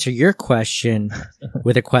going to answer your question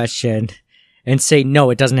with a question and say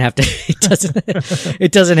no. It doesn't have to.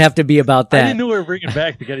 It doesn't have to be about that. I didn't know we were bringing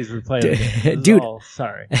back the Gettysburg play. Dude,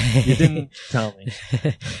 sorry, you didn't tell me.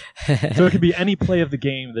 So it could be any play of the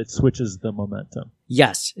game that switches the momentum.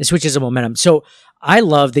 Yes, it switches the momentum. So I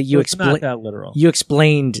love that you not that literal. You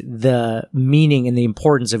explained the meaning and the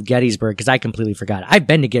importance of Gettysburg, because I completely forgot. I've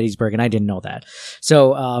been to Gettysburg and I didn't know that.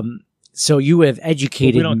 So you have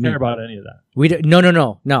educated me. We don't care about any of that. We don't,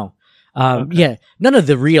 no. Okay. Yeah, none of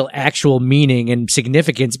the real actual meaning and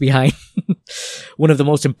significance behind one of the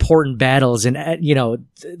most important battles in,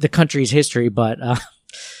 the country's history. But,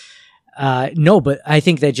 no, but I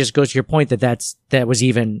think that just goes to your point that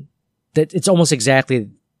it's almost exactly,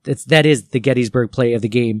 that is the Gettysburg play of the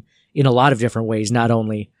game in a lot of different ways, not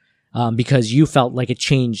only, because you felt like it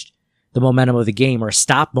changed the momentum of the game, or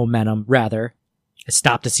stopped momentum rather. It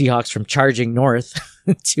stopped the Seahawks from charging north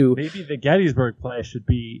to... Maybe the Gettysburg play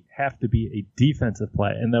have to be a defensive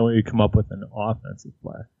play, and then we come up with an offensive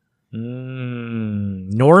play.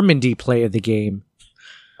 Normandy play of the game.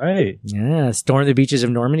 Right. Yeah, storm the beaches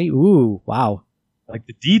of Normandy. Ooh, wow. Like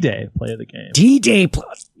the D-Day play of the game. D-Day play.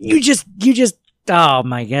 You just, oh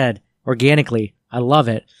my God. Organically. I love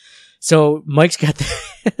it. So Mike's got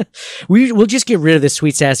we'll just get rid of the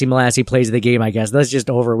sweet, sassy, molassy plays of the game, I guess. That's just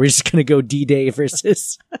over. We're just going to go D-Day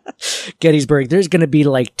versus Gettysburg. There's going to be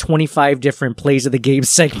like 25 different plays of the game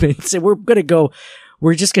segments. And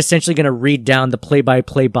we're just essentially going to read down the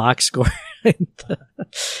play-by-play box score at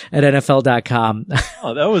NFL.com.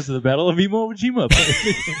 Oh, that was the Battle of Iwo Jima.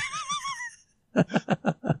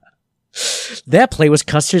 That play was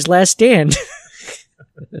Custer's last stand.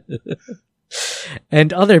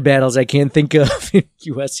 And other battles I can't think of in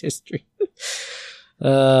U.S. history.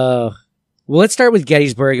 Well, let's start with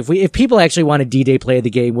Gettysburg. If people actually want a D-Day play of the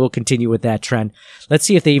game, we'll continue with that trend. Let's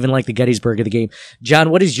see if they even like the Gettysburg of the game. John,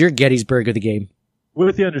 what is your Gettysburg of the game?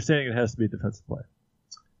 With the understanding it has to be a defensive play.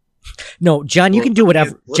 No, John, you can do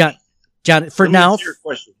whatever. John, for now. Your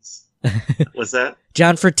questions. What's that?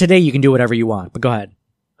 John, for today, you can do whatever you want, but go ahead.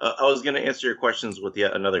 I was going to answer your questions with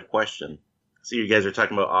yet another question. So you guys are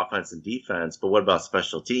talking about offense and defense, but what about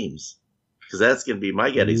special teams? Because that's going to be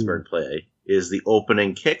my Gettysburg play, is the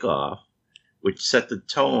opening kickoff, which set the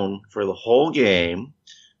tone for the whole game,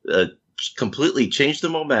 completely changed the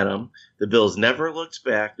momentum. The Bills never looked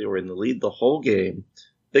back. They were in the lead the whole game.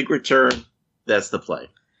 Big return. That's the play.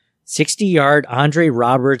 60-yard Andre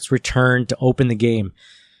Roberts return to open the game.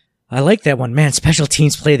 I like that one. Man, special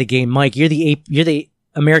teams play the game. Mike, you're the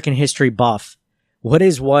American history buff. What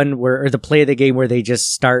is one or the play of the game where they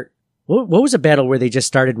just start? What was a battle where they just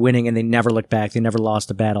started winning and they never looked back? They never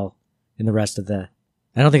lost a battle in the rest of the.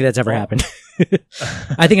 I don't think that's ever happened.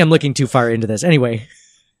 I think I'm looking too far into this. Anyway,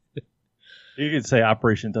 you could say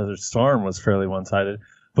Operation Desert Storm was fairly one-sided,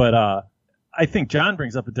 but I think John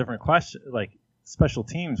brings up a different question. Like special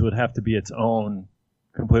teams would have to be its own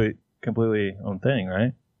completely own thing,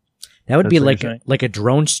 right? That would be like a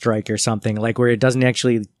drone strike or something, like where it doesn't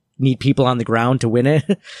actually need people on the ground to win it.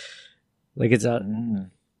 Like it's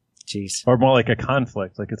jeez. Or more like a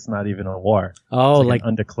conflict, like it's not even a war. Oh, like an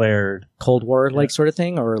undeclared Cold War like sort of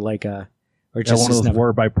thing, or like a or just one of those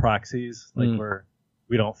war by proxies, like where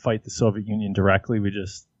we don't fight the Soviet Union directly, we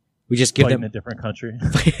just give fight them in a different country.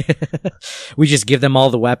 We just give them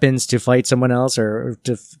all the weapons to fight someone else, or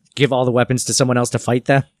to give all the weapons to someone else to fight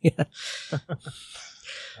them. Yeah.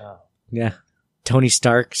 Yeah. Tony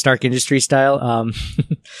Stark Industry style.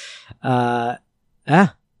 I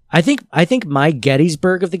think my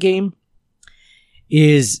Gettysburg of the game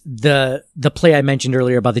is the play I mentioned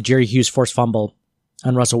earlier about the Jerry Hughes forced fumble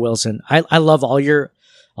on Russell Wilson. I love all your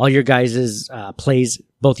guys' plays,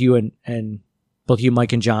 both you and both you,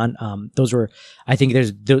 Mike and John. Those were, I think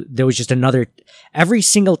there was just another, every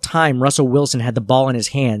single time Russell Wilson had the ball in his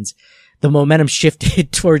hands, the momentum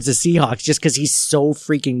shifted towards the Seahawks just because he's so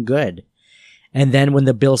freaking good. And then when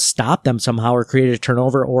the Bills stopped them somehow or created a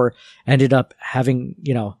turnover or ended up having,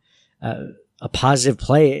 a positive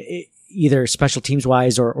play, either special teams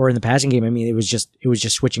wise or in the passing game, I mean, it was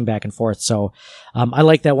just switching back and forth. So, I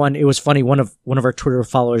like that one. It was funny. One of our Twitter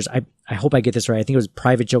followers, I hope I get this right. I think it was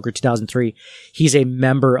Private Joker 2003. He's a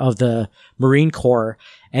member of the Marine Corps.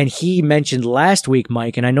 And he mentioned last week,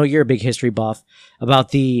 Mike, and I know you're a big history buff,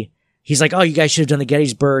 about he's like, oh, you guys should have done the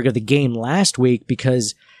Gettysburg of the game last week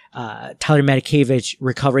because Tyler Matakevich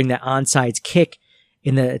recovering that onside kick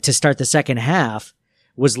to start the second half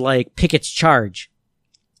was like Pickett's charge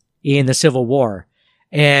in the Civil War.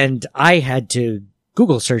 And I had to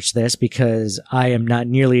Google search this because I am not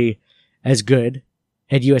nearly as good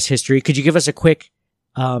at U.S. history. Could you give us a quick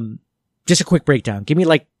breakdown? Give me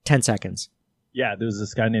like 10 seconds. Yeah, there was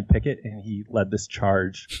this guy named Pickett, and he led this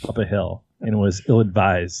charge up a hill, and was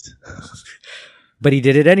ill-advised. But he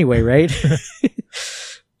did it anyway, right?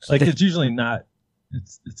 Like, it's usually not...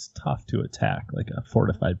 It's tough to attack, like a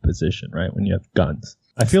fortified position, right, when you have guns.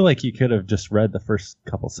 I feel like you could have just read the first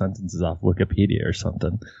couple sentences off Wikipedia or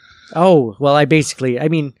something. Oh, well,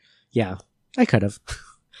 yeah, I could have.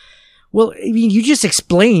 Well, I mean, you just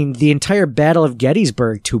explained the entire Battle of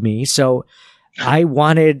Gettysburg to me, so...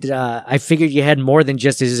 I figured you had more than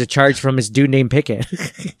just as a charge from this dude named Pickett.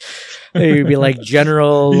 You'd be like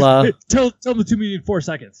General. Tell them to me in 4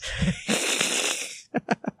 seconds.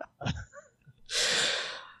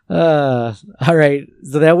 All right.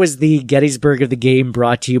 So that was the Gettysburg of the game,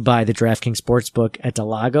 brought to you by the DraftKings Sportsbook at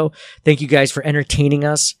Delago. Thank you guys for entertaining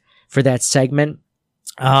us for that segment.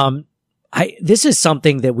 This is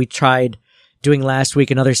something that we tried doing last week,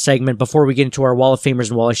 another segment before we get into our Wall of Famers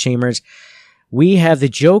and Wall of Shamers. We have the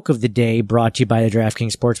joke of the day, brought to you by the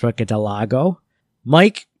DraftKings Sportsbook at Delago.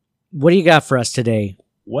 Mike, what do you got for us today?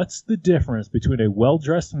 What's the difference between a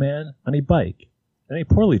well-dressed man on a bike and a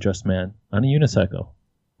poorly dressed man on a unicycle?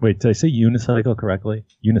 Wait, did I say unicycle correctly?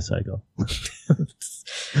 Unicycle.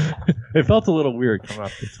 It felt a little weird coming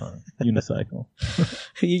off the tongue. Unicycle.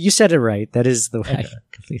 You said it right. That is the way I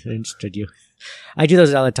completely understood you. I do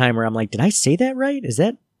those all the time where I'm like, did I say that right? Is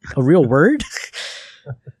that a real word?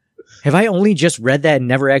 Have I only just read that and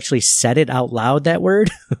never actually said it out loud, that word?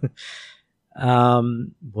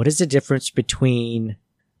 What is the difference between...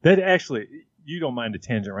 That actually, you don't mind a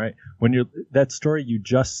tangent, right? That story you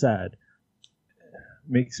just said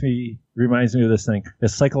reminds me of this thing, a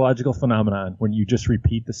psychological phenomenon when you just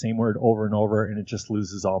repeat the same word over and over and it just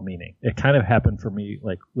loses all meaning. It kind of happened for me,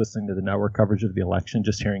 like listening to the network coverage of the election,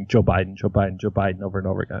 just hearing Joe Biden, Joe Biden, Joe Biden over and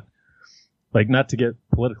over again. Like, not to get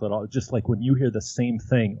political at all, just like when you hear the same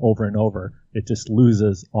thing over and over, it just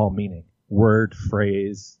loses all meaning. Word,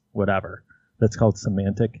 phrase, whatever. That's called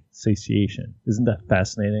semantic satiation. Isn't that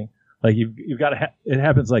fascinating? Like, you've got to it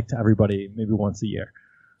happens like to everybody maybe once a year.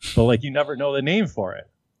 But like, you never know the name for it.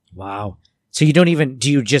 Wow. So do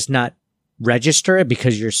you just not register it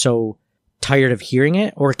because you're so tired of hearing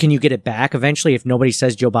it? Or can you get it back eventually if nobody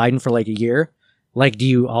says Joe Biden for like a year? Like, do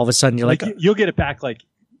you all of a sudden you're like you'll get it back like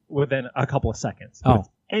within a couple of seconds. Oh. With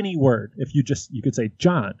any word. If you could say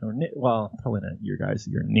John or well, probably not your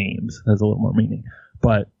names. Has a little more meaning.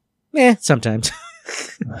 But sometimes.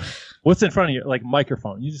 What's in front of you? Like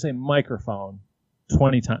microphone. You just say microphone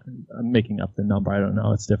 20 times. I'm making up the number. I don't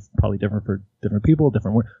know. It's probably different for different people,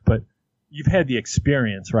 different word. But you've had the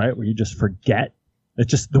experience, right, where you just forget.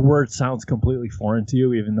 The word sounds completely foreign to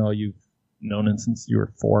you, even though you've known it since you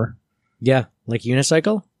were 4. Yeah. Like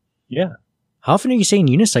unicycle? Yeah. How often are you saying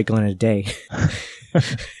unicycle in a day?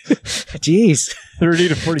 Jeez. 30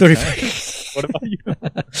 to 40 times. What about you?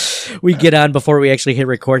 We get on before we actually hit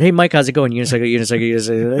record. Hey, Mike, how's it going?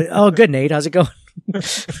 Unicycle. Oh, good, Nate. How's it going?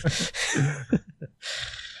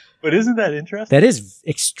 But isn't that interesting? That is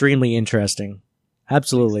extremely interesting.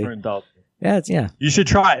 Absolutely. Yeah. You should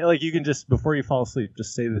try. Like, you can just, before you fall asleep,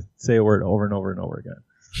 just say a word over and over and over again.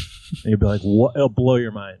 And you'll be like, what? It'll blow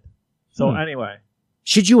your mind. So anyway.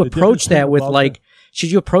 Should you approach that with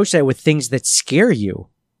things that scare you?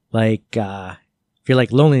 Like, if you're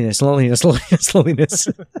like loneliness, or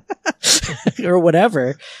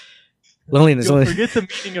whatever. Loneliness. You'll forget the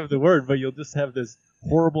meaning of the word, but you'll just have this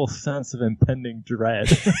horrible sense of impending dread.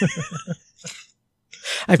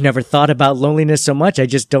 I've never thought about loneliness so much. I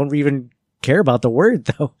just don't even care about the word,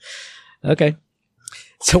 though. Okay.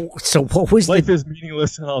 So what was life is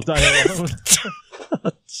meaningless and I'll die alone.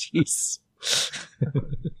 Oh, jeez.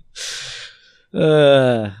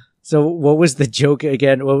 So what was the joke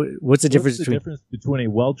again? What's the difference between a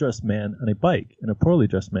well-dressed man on a bike and a poorly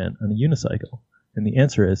dressed man on a unicycle? And the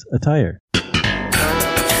answer is attire.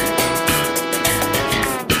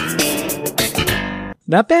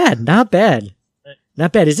 Not bad.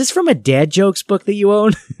 Is this from a dad jokes book that you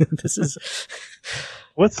own? This is.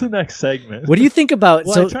 What's the next segment? What do you think about?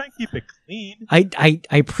 Well, I try and keep it clean. I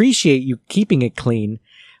appreciate you keeping it clean.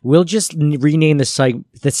 We'll just rename the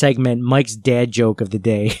segment Mike's Dad Joke of the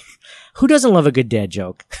Day. Who doesn't love a good dad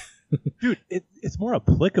joke? Dude, it's more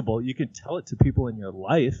applicable. You can tell it to people in your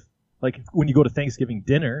life. Like when you go to Thanksgiving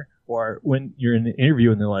dinner or when you're in an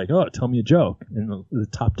interview and they're like, oh, tell me a joke. And the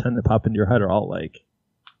top 10 that pop into your head are all like,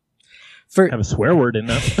 have a swear word in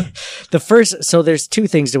them. So there's two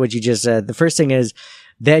things to what you just said. The first thing is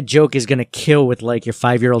that joke is going to kill with like your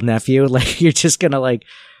 5-year-old nephew. Like you're just going to like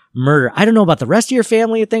murder. I don't know about the rest of your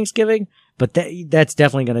family at Thanksgiving, but that's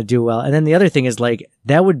definitely going to do well. And then the other thing is like,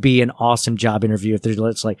 that would be an awesome job interview if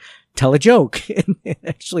there's like, tell a joke and it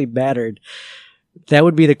actually mattered. That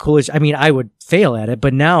would be the coolest. I mean, I would fail at it,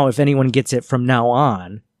 but now if anyone gets it from now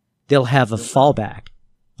on, they'll have a fallback.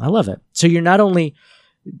 I love it. So you're not only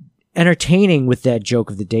entertaining with that joke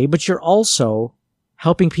of the day, but you're also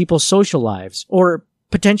helping people's social lives or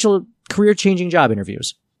potential career-changing job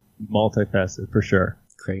interviews. Multifaceted, for sure.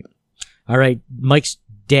 Great. All right, Mike's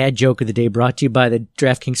dad joke of the day brought to you by the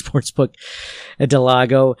DraftKings Sportsbook at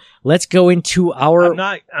Delago. Let's go into our...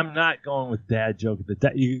 I'm not going with dad joke of the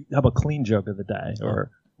day. You have a clean joke of the day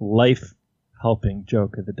or life-helping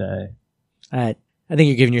joke of the day. I think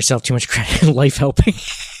you're giving yourself too much credit. Life-helping.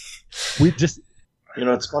 You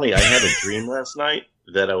know, it's funny. I had a dream last night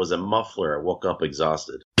that I was a muffler. I woke up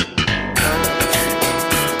exhausted.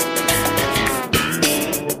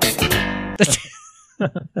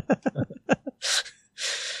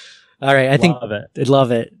 All right, I'd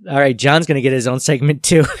love it. All right, John's going to get his own segment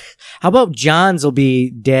too. How about John's will be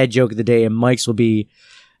dad joke of the day and Mike's will be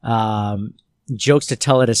jokes to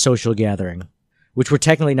tell at a social gathering, which we're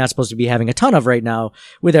technically not supposed to be having a ton of right now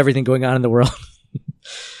with everything going on in the world.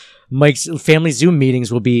 Mike's family Zoom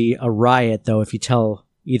meetings will be a riot though if you tell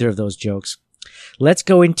either of those jokes. Let's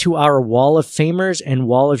go into our Wall of Famers and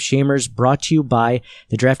Wall of Shamers brought to you by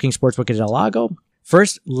the DraftKings Sportsbook at Delago.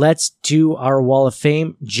 First, let's do our Wall of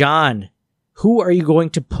Fame. John, who are you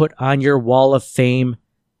going to put on your Wall of Fame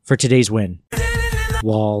for today's win?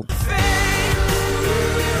 Wall.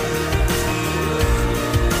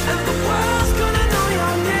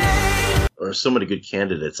 There's so many good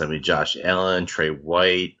candidates. I mean, Josh Allen, Trey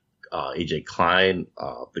White, AJ Klein,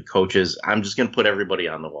 the coaches. I'm just going to put everybody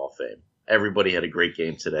on the Wall of Fame. Everybody had a great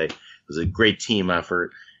game today. It was a great team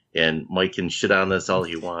effort. And Mike can shit on this all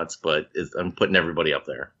he wants, but I'm putting everybody up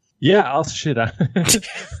there. Yeah, I'll shit on it.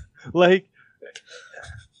 Like,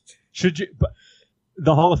 should you? But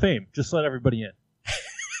the Hall of Fame, just let everybody in.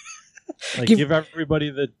 Like, give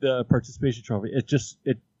everybody the participation trophy. It just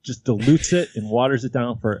dilutes it and waters it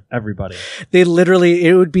down for everybody. It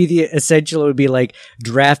would be like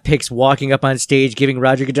draft picks walking up on stage, giving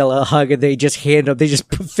Roger Goodell a hug, and they just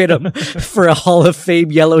fit him for a Hall of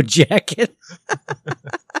Fame yellow jacket.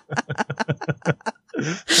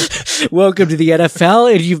 Welcome to the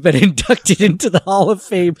NFL, and you've been inducted into the Hall of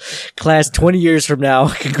Fame class 20 years from now.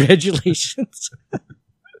 Congratulations.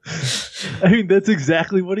 I mean, that's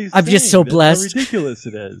exactly what he's saying. I'm just so blessed. That's how ridiculous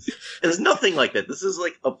it is. There's nothing like that. This is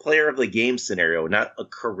like a player of the game scenario, not a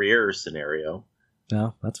career scenario.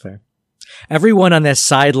 No, that's fair. Everyone on that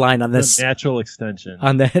sideline, on this natural extension,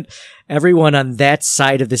 everyone on that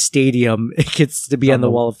side of the stadium gets to be on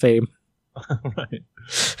the Wall of Fame. Right.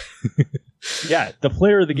 Yeah, the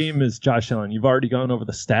player of the game is Josh Allen. You've already gone over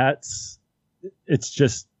the stats. It's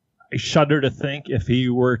just, I shudder to think if he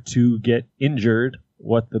were to get injured,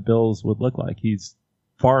 what the Bills would look like. He's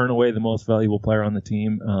far and away the most valuable player on the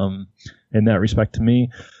team in that respect to me.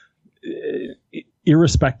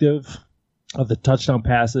 Irrespective of the touchdown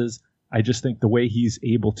passes, I just think the way he's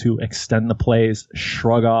able to extend the plays,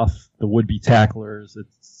 shrug off the would-be tacklers,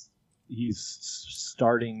 he's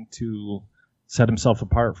starting to set himself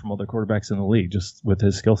apart from other quarterbacks in the league just with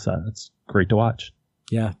his skill set. It's great to watch.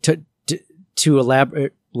 Yeah. To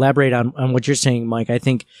elaborate on what you're saying, Mike, I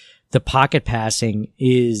think the pocket passing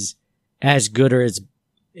is as good or as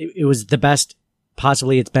it was the best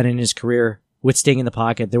possibly it's been in his career with staying in the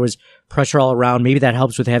pocket. There was pressure all around. Maybe that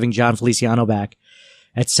helps with having John Feliciano back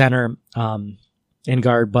at center and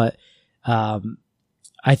guard. But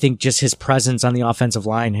I think just his presence on the offensive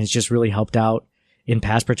line has just really helped out in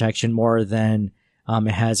pass protection more than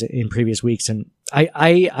it has in previous weeks. And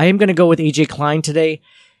I am going to go with AJ Klein today,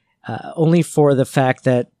 only for the fact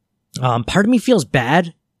that part of me feels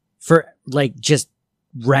bad for like just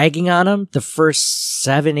ragging on him the first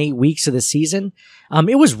 7-8 weeks of the season.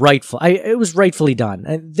 It was rightfully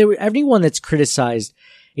done. Anyone that's criticized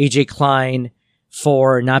AJ Klein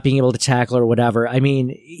for not being able to tackle or whatever, I mean,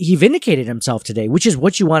 he vindicated himself today, which is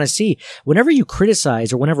what you want to see. Whenever you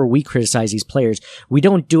criticize or whenever we criticize these players, we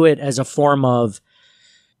don't do it as a form of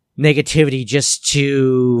negativity just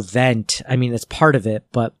to vent. I mean, that's part of it,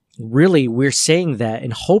 but really we're saying that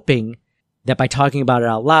and hoping that by talking about it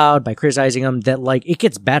out loud, by criticizing them, that like it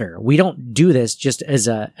gets better. We don't do this just as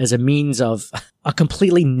a means of a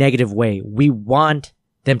completely negative way. We want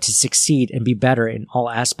them to succeed and be better in all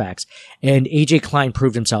aspects. And AJ Klein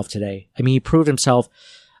proved himself today. I mean, he proved himself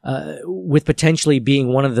with potentially being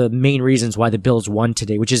one of the main reasons why the Bills won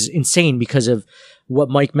today, which is insane because of what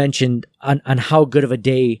Mike mentioned on how good of a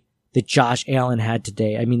day that Josh Allen had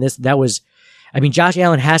today. I mean, Josh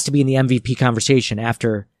Allen has to be in the MVP conversation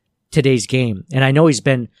after today's game. And I know he's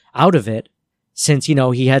been out of it since, they show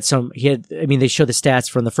the stats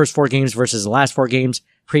from the first 4 games versus the last 4 games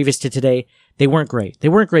previous to today. They weren't great. They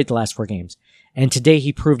weren't great the last 4 games. And today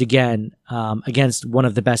he proved again, against one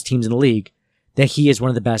of the best teams in the league, that he is one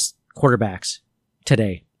of the best quarterbacks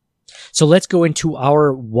today. So let's go into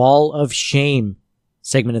our Wall of Shame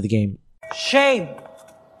segment of the game. Shame.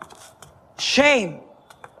 Shame.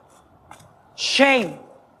 Shame.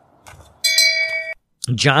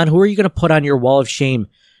 John, who are you going to put on your Wall of Shame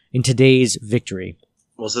in today's victory?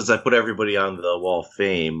 Well, since I put everybody on the Wall of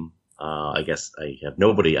Fame, I guess I have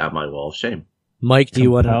nobody on my Wall of Shame. Mike, do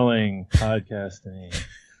you want to? Compelling podcasting.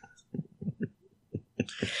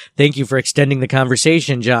 Thank you for extending the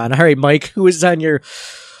conversation, John. All right, Mike, who is on your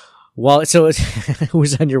wall? So, who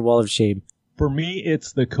is on your Wall of Shame? For me,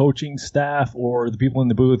 it's the coaching staff or the people in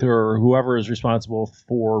the booth or whoever is responsible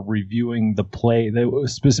for reviewing the play.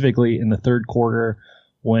 Specifically in the third quarter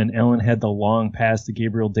when Allen had the long pass to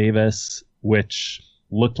Gabriel Davis, which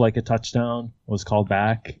looked like a touchdown, was called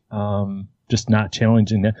back. Just not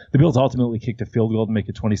challenging that. The Bills ultimately kicked a field goal to make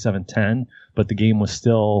it 27-10, but the game was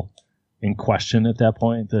still in question at that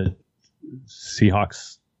point. The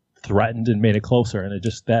Seahawks threatened and made it closer, and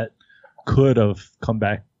that could have come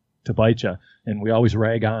back to bite you. And we always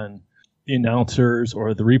rag on the announcers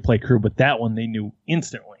or the replay crew, but that one they knew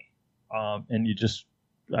instantly. And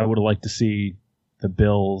I would have liked to see the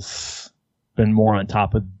Bills been more on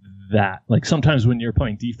top of that. Like sometimes when you're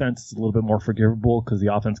playing defense, it's a little bit more forgivable because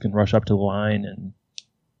the offense can rush up to the line and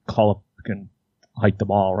can hike the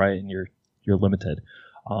ball, right? And you're limited.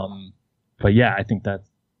 But yeah, I think that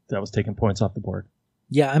was taking points off the board.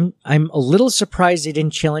 Yeah, I'm a little surprised they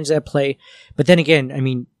didn't challenge that play. But then again, I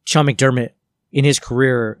mean, Sean McDermott in his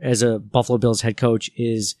career as a Buffalo Bills head coach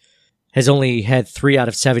has only had 3 out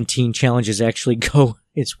of 17 challenges actually go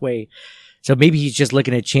his way. So maybe he's just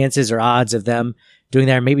looking at chances or odds of them doing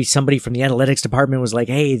that. Or maybe somebody from the analytics department was like,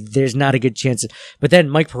 hey, there's not a good chance. But then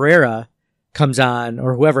Mike Pereira comes on,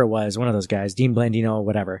 or whoever it was, one of those guys, Dean Blandino,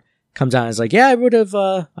 whatever, comes on and is like, yeah, I would have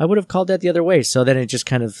called that the other way. So then it just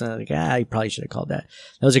kind of you probably should have called that.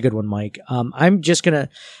 That was a good one, Mike. I'm just going to,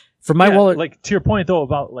 for my wallet. Like to your point though,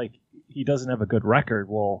 about like, he doesn't have a good record.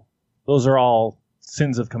 Well, those are all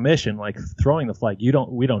sins of commission, like throwing the flag. We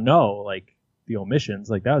don't know, like the omissions,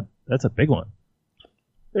 like that's a big one.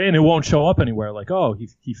 And it won't show up anywhere. Like, oh,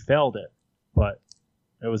 he failed it, but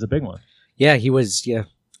it was a big one. Yeah, he was 0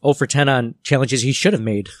 for 10 on challenges he should have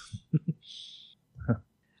made.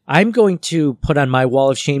 I'm going to put on my Wall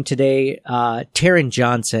of Shame today, Taron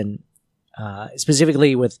Johnson,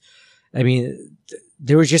 specifically with,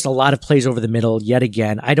 there was just a lot of plays over the middle yet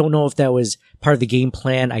again. I don't know if that was part of the game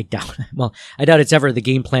plan. I doubt it's ever the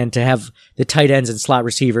game plan to have the tight ends and slot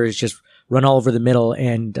receivers just run all over the middle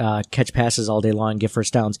and catch passes all day long and get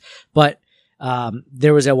first downs. But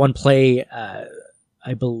there was that one play,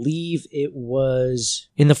 I believe it was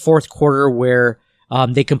in the fourth quarter where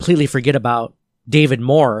they completely forget about David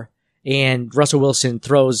Moore, and Russell Wilson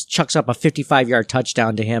chucks up a 55-yard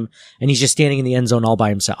touchdown to him, and he's just standing in the end zone all by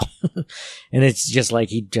himself. And it's just like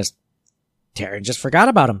Taron just forgot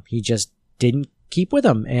about him. He just didn't keep with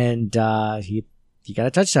him, and he got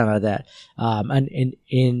a touchdown out of that. And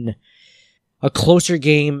in a closer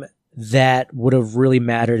game that would have really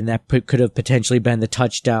mattered, and that could have potentially been the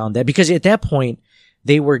touchdown, because at that point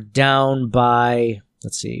they were down by,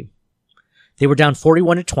 they were down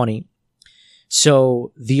 41-20.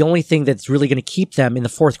 So the only thing that's really going to keep them in the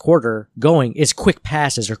fourth quarter going is quick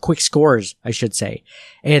passes, or quick scores, I should say.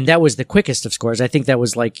 And that was the quickest of scores. I think that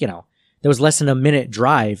was there was less than a minute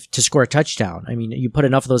drive to score a touchdown. I mean, you put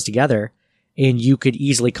enough of those together and you could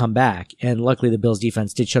easily come back. And luckily the Bills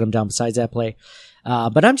defense did shut them down besides that play.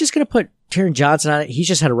 But I'm just going to put Taron Johnson on it. He's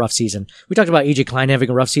just had a rough season. We talked about AJ Klein having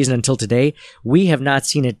a rough season until today. We have not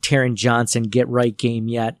seen a Taron Johnson get right game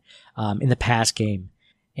yet, in the pass game.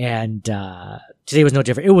 And today was no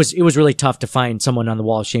different. It was really tough to find someone on the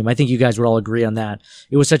Wall of Shame. I think you guys would all agree on that.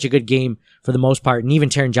 It was such a good game for the most part. And even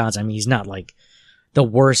Taron Johnson, he's not like the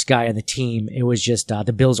worst guy on the team. It was just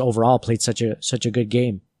the Bills overall played such a good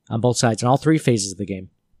game on both sides, in all 3 phases of the game.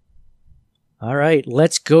 All right,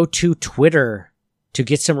 let's go to Twitter to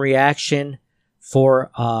get some reaction for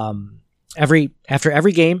after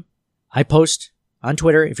every game. I post on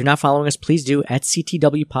Twitter. If you're not following us, please do, at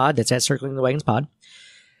CTW Pod. That's at Circling the Wagons Pod.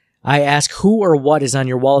 I ask who or what is on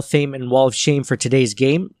your Wall of Fame and Wall of Shame for today's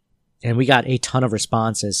game, and we got a ton of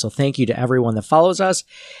responses. So thank you to everyone that follows us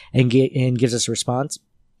and gives us a response.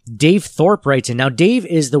 Dave Thorpe writes in. Now, Dave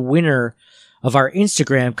is the winner of our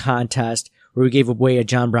Instagram contest where we gave away a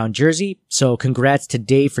John Brown jersey. So congrats to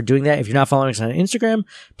Dave for doing that. If you're not following us on Instagram,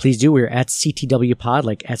 please do. We're at CTW Pod,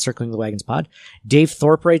 like at Circling the Wagons Pod. Dave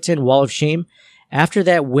Thorpe writes in, Wall of Shame. After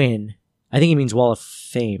that win, I think he means Wall of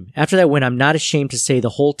Fame. After that win, I'm not ashamed to say the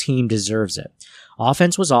whole team deserves it.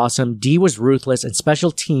 Offense was awesome. D was ruthless, and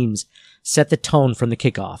special teams set the tone from the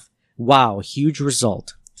kickoff. Wow, huge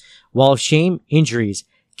result. Wall of Shame, injuries.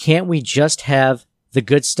 Can't we just have the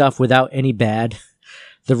good stuff without any bad?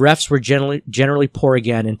 The refs were generally poor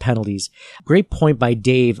again in penalties. Great point by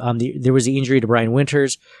Dave. There was the injury to Brian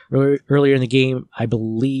Winters earlier in the game. I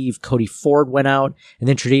believe Cody Ford went out, and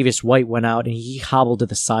then Tre'Davious White went out, and he hobbled to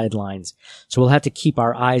the sidelines. So we'll have to keep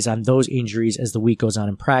our eyes on those injuries as the week goes on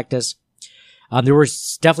in practice. There were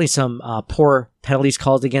definitely some poor penalties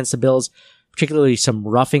called against the Bills, particularly some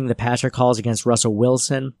roughing the passer calls against Russell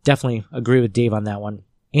Wilson. Definitely agree with Dave on that one.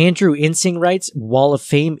 Andrew Insing writes, Wall of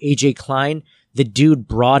Fame, AJ Klein. The dude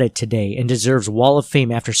brought it today and deserves Wall of Fame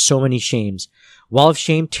after so many shames. Wall of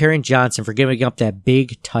Shame, Taron Johnson for giving up that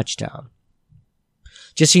big touchdown.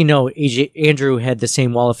 Just so you know, Andrew had the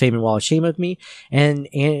same Wall of Fame and Wall of Shame with me, and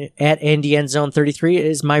at Andy End Zone 33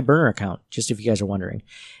 is my burner account, just if you guys are wondering.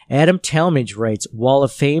 Adam Talmadge writes, Wall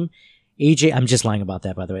of Fame, AJ, I'm just lying about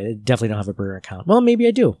that, by the way. I definitely don't have a burner account. Well, maybe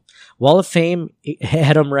I do. Wall of Fame,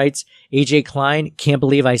 Adam writes, AJ Klein, can't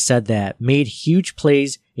believe I said that. Made huge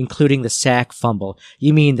plays, including the sack fumble.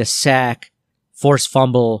 You mean the sack, force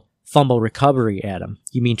fumble recovery, Adam.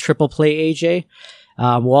 You mean triple play, AJ?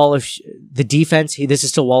 Wall of the defense, this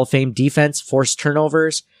is still Wall of Fame. Defense, forced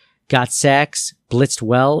turnovers, got sacks, blitzed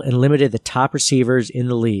well, and limited the top receivers in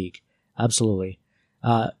the league. Absolutely.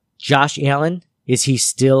 Josh Allen, is he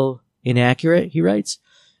still inaccurate? He writes.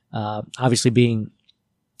 Obviously being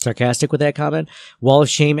sarcastic with that comment. Wall of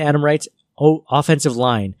Shame, Adam writes, offensive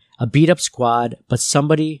line, a beat up squad, but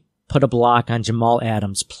somebody put a block on Jamal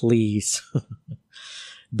Adams, please.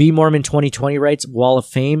 B Mormon 2020 writes, Wall of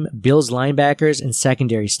Fame, Bills linebackers and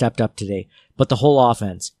secondary stepped up today, but the whole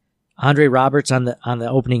offense. Andre Roberts on the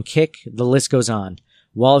opening kick, the list goes on.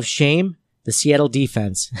 Wall of Shame, the Seattle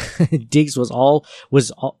defense. Diggs was all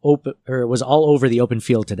over the open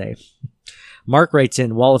field today. Mark writes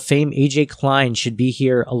in, Wall of Fame, AJ Klein should be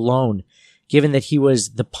here alone, given that he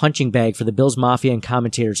was the punching bag for the Bills Mafia and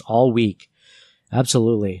commentators all week.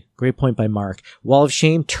 Absolutely. Great point by Mark. Wall of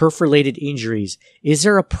Shame, turf-related injuries. Is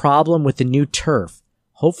there a problem with the new turf?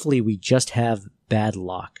 Hopefully we just have bad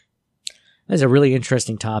luck. That's a really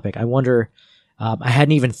interesting topic. I wonder, I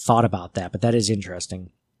hadn't even thought about that, but that is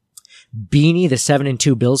interesting. Beanie, the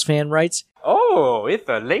 7-2 Bills fan, writes, Oh, it's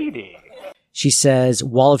a lady. She says,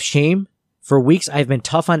 Wall of Shame. For weeks, I've been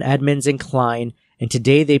tough on Edmonds and Klein, and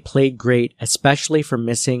today they played great, especially for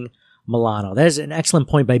missing Milano. That is an excellent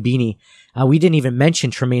point by Beanie. We didn't even mention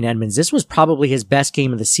Tremaine Edmonds. This was probably his best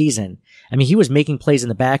game of the season. I mean, he was making plays in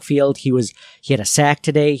the backfield. He had a sack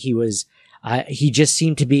today. He just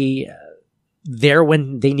seemed to be there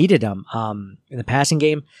when they needed him. In the passing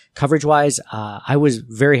game, coverage wise, I was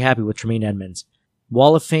very happy with Tremaine Edmonds.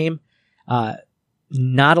 Wall of Fame,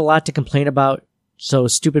 not a lot to complain about. So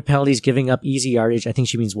stupid penalties, giving up easy yardage. I think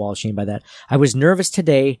she means Wall of Shame by that. I was nervous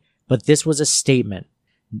today, but this was a statement.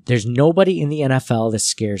 There's nobody in the NFL that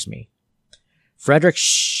scares me. Frederick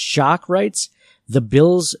Schock writes, the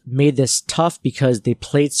Bills made this tough because they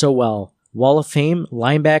played so well. Wall of Fame,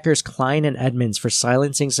 linebackers Klein and Edmonds for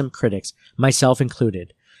silencing some critics, myself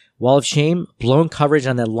included. Wall of Shame, blown coverage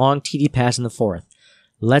on that long TD pass in the fourth.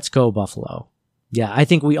 Let's go, Buffalo. Yeah, I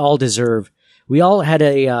think we all had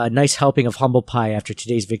a nice helping of humble pie after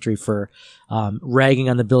today's victory for ragging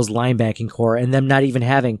on the Bills' linebacking core and them not even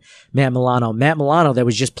having Matt Milano. Matt Milano that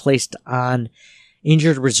was just placed on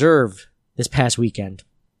injured reserve this past weekend.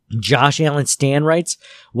 Josh Allen Stan writes,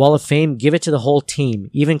 Wall of Fame, give it to the whole team.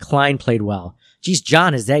 Even Klein played well. Geez,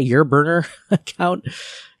 John, is that your burner account?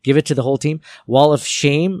 Give it to the whole team. Wall of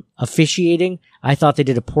Shame, officiating. I thought they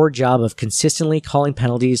did a poor job of consistently calling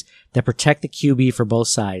penalties that protect the QB for both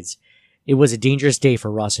sides. It was a dangerous day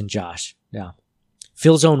for Russ and Josh. Yeah.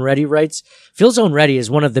 Phil Zone Ready writes, Phil Zone Ready is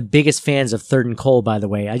one of the biggest fans of Third and Cole, by the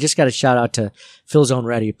way. I just got a shout out to Phil Zone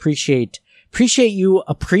Ready. Appreciate you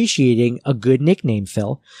appreciating a good nickname,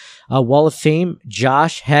 Phil. Wall of Fame,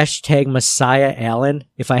 Josh, hashtag Messiah Allen.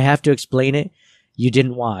 If I have to explain it, you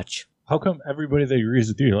didn't watch. How come everybody that agrees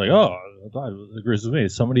with you, you're like, oh, that agrees with me.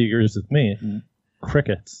 Somebody agrees with me.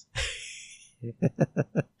 Crickets.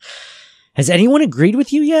 Has anyone agreed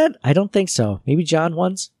with you yet? I don't think so. Maybe John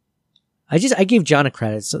once. I gave John a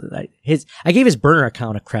credit. So I gave his burner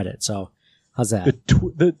account a credit. So how's that?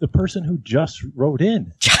 The person who just wrote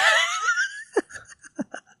in.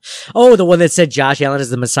 Oh, the one that said Josh Allen is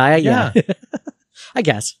the Messiah? Yeah. I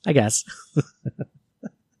guess.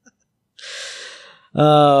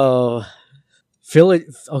 Oh, Phil.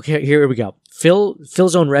 Okay, here we go.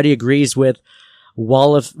 Phil's own Ready agrees with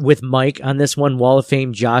Mike on this one. Wall of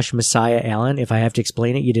Fame Josh Messiah Allen. If I have to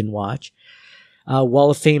explain it, you didn't watch.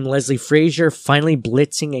 Wall of Fame Leslie Frazier finally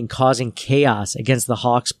blitzing and causing chaos against the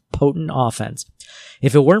Hawks' potent offense.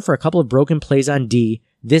 If it weren't for a couple of broken plays on D,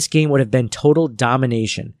 this game would have been total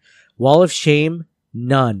domination. Wall of Shame,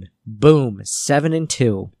 none. Boom,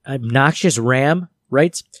 7-2. Obnoxious Ram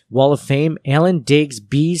writes, Wall of Fame, Allen, Diggs,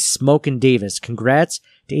 Bees, Smoke, and Davis. Congrats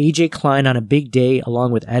to AJ Klein on a big day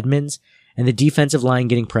along with Edmonds and the defensive line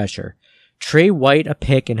getting pressure. Trey White a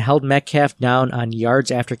pick and held Metcalf down on yards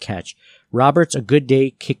after catch. Roberts a good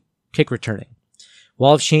day kick returning.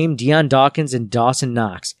 Wall of Shame, Deion Dawkins and Dawson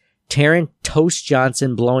Knox. Taron Toast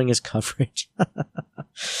Johnson blowing his coverage.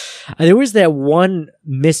 There was that one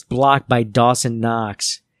missed block by Dawson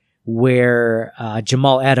Knox where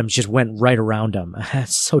Jamal Adams just went right around him.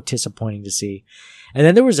 That's so disappointing to see. And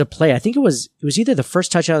then there was a play, I think it was either the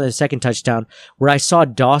first touchdown or the second touchdown, where I saw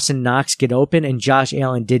Dawson Knox get open and Josh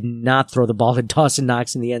Allen did not throw the ball to Dawson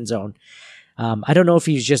Knox in the end zone. I don't know if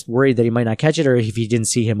he was just worried that he might not catch it or if he didn't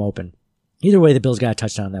see him open. Either way, the Bills got a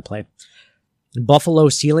touchdown on that play. Buffalo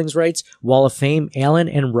Ceilings writes, Wall of Fame, Allen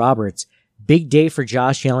and Roberts. Big day for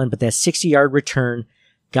Josh Allen, but that 60-yard return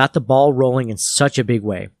got the ball rolling in such a big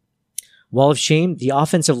way. Wall of Shame, the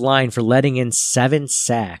offensive line for letting in 7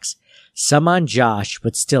 sacks. Some on Josh,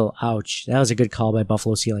 but still, ouch. That was a good call by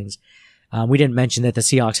Buffalo Ceilings. We didn't mention that the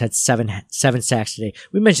Seahawks had seven sacks today.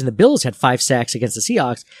 We mentioned the Bills had 5 sacks against the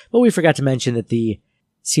Seahawks, but we forgot to mention that the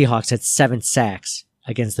Seahawks had 7 sacks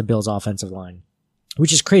against the Bills' offensive line,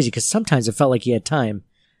 which is crazy because sometimes it felt like he had time.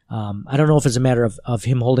 I don't know if it's a matter of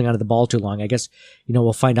him holding onto the ball too long. I guess,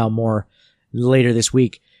 we'll find out more later this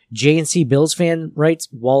week. J&C Bills fan writes,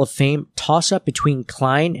 Wall of Fame, toss-up between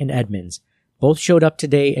Klein and Edmonds. Both showed up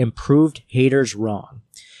today and proved haters wrong.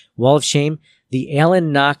 Wall of Shame, the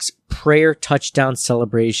Allen Knox prayer touchdown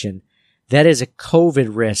celebration. That is a COVID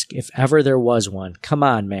risk if ever there was one. Come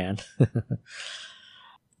on, man.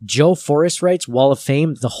 Joe Forrest writes, Wall of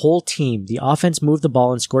Fame, the whole team. The offense moved the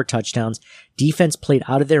ball and scored touchdowns. Defense played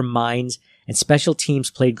out of their minds, and special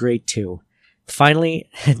teams played great too. Finally,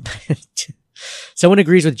 someone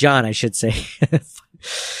agrees with John, I should say.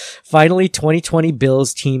 Finally, 2020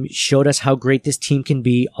 Bills team showed us how great this team can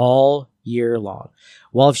be all year long.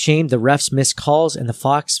 Wall of Shame, the refs missed calls, and the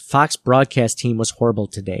Fox broadcast team was horrible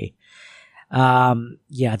today.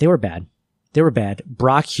 Yeah, they were bad.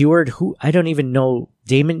 Brock Heward, who I don't even know.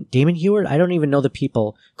 Damon Heward, I don't even know the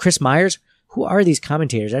people. Chris Myers, who are these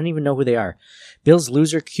commentators? I don't even know who they are. Bills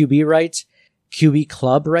loser QB writes, QB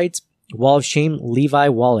Club writes, Wall of Shame, Levi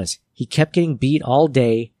Wallace. He kept getting beat all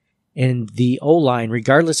day, and the O-line,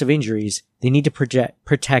 regardless of injuries, they need to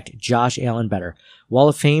protect Josh Allen better. Wall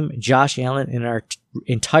of Fame, Josh Allen, and our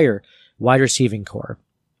entire wide receiving core.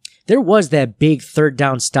 There was that big third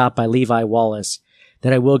down stop by Levi Wallace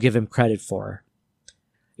that I will give him credit for.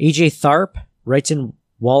 AJ Tharp writes in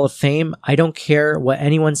Wall of Fame, I don't care what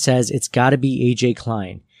anyone says, it's gotta be AJ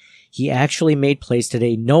Klein. He actually made plays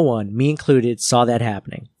today. No one, me included, saw that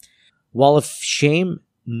happening. Wall of Shame,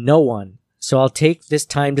 no one. So I'll take this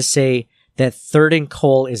time to say that third and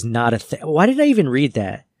goal is not a thing. Why did I even read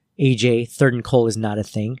that? AJ, third and goal is not a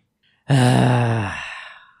thing.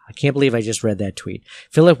 I can't believe I just read that tweet.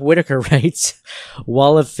 Philip Whitaker writes,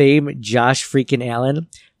 Wall of Fame, Josh freaking Allen.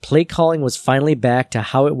 Play calling was finally back to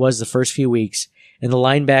how it was the first few weeks, and the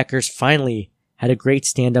linebackers finally had a great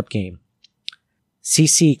stand-up game.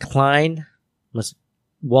 CC Klein,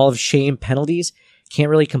 Wall of Shame penalties. Can't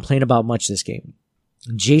really complain about much this game.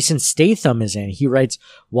 Jason Statham is in. He writes,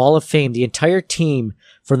 Wall of Fame, the entire team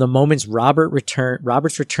from the moments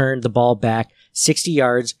Roberts returned the ball back 60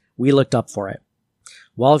 yards, we looked up for it.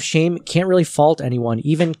 Wall of Shame, can't really fault anyone,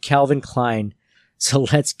 even Calvin Klein. So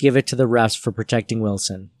let's give it to the refs for protecting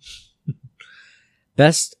Wilson.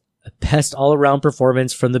 Best all-around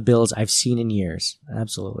performance from the Bills I've seen in years.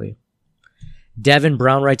 Absolutely. Devin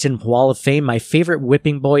Brown writes in Wall of Fame, my favorite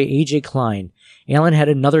whipping boy, AJ Klein. Allen had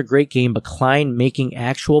another great game, but Klein making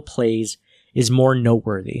actual plays is more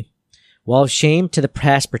noteworthy. Wall of Shame to the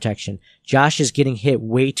pass protection. Josh is getting hit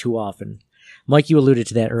way too often. Mike, you alluded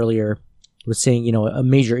to that earlier, with saying, a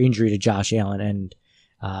major injury to Josh Allen, and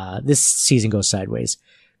this season goes sideways.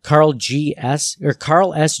 Carl SG,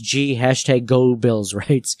 hashtag Go Bills,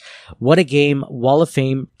 writes, what a game, Wall of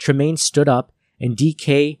Fame, Tremaine stood up, and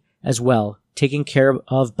DK as well, taken care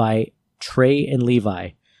of by Trey and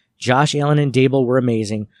Levi. Josh Allen and Dable were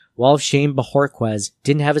amazing. Wall of Shame Bajorquez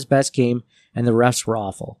didn't have his best game, and the refs were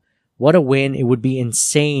awful. What a win. It would be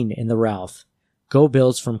insane in the Ralph. Go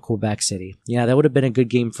Bills from Quebec City. Yeah, that would have been a good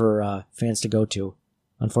game for fans to go to,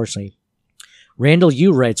 unfortunately. Randall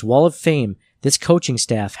Yu writes, Wall of Fame. This coaching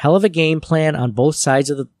staff, hell of a game plan on both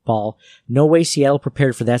sides of the ball. No way Seattle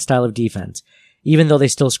prepared for that style of defense, even though they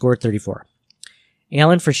still scored 34.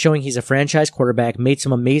 Allen for showing he's a franchise quarterback, made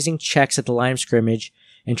some amazing checks at the line of scrimmage,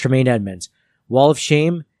 and Tremaine Edmonds. Wall of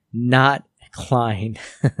Shame, not Klein.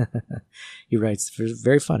 He writes,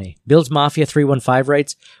 very funny. Bills Mafia 315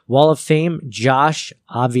 writes, Wall of Fame, Josh,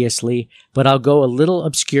 obviously, but I'll go a little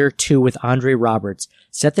obscure too with Andre Roberts.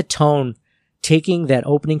 Set the tone, taking that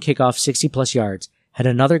opening kickoff 60 plus yards. Had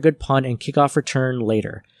another good punt and kickoff return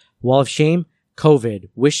later. Wall of Shame, COVID.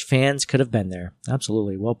 Wish fans could have been there.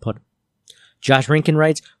 Absolutely, well put. Josh Rinkin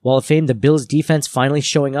writes, Wall of Fame, the Bills defense finally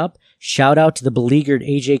showing up. Shout out to the beleaguered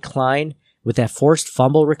AJ Klein with that forced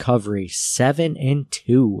fumble recovery.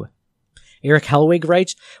 7-2. Eric Hellwig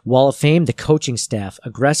writes, Wall of Fame, the coaching staff,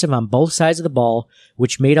 aggressive on both sides of the ball,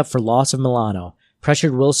 which made up for loss of Milano.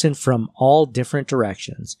 Pressured Wilson from all different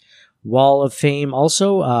directions. Wall of Fame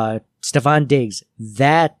also, Stephon Diggs.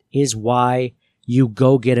 That is why you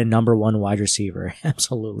go get a number one wide receiver.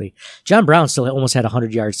 Absolutely. John Brown still almost had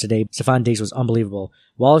 100 yards today. Stephon Diggs was unbelievable.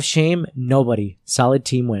 Wall of Shame, nobody. Solid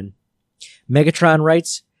team win. Megatron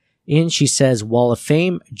writes in, she says, Wall of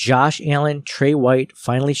Fame, Josh Allen, Trey White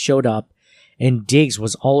finally showed up, and Diggs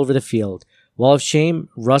was all over the field. Wall of Shame,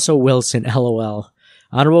 Russell Wilson, LOL.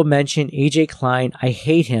 Honorable mention, AJ Klein. I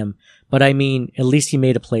hate him, but I mean, at least he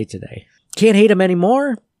made a play today. Can't hate him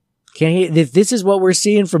anymore. Can't hate. If this is what we're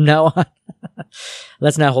seeing from now on,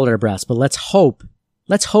 let's not hold our breaths, but let's hope.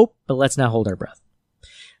 Let's hope, but let's not hold our breath.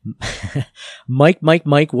 Mike,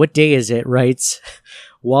 what day is it? Writes,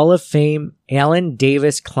 Wall of Fame, Allen,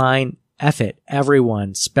 Davis, Klein, F it,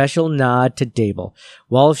 everyone. Special nod to Dable.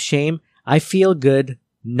 Wall of Shame, I feel good,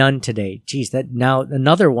 none today. Geez, that now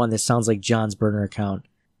another one that sounds like John's burner account.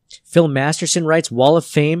 Phil Masterson writes, Wall of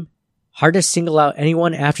Fame, hard to single out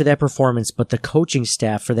anyone after that performance, but the coaching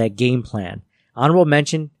staff for that game plan. Honorable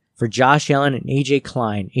mention for Josh Allen and AJ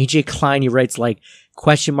Klein. AJ Klein, he writes like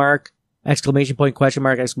question mark, exclamation point, question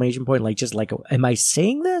mark, exclamation point, like just like, am I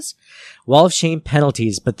saying this? Wall of Shame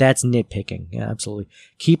penalties, but that's nitpicking. Yeah, absolutely.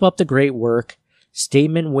 Keep up the great work.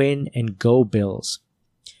 Statement win and go Bills.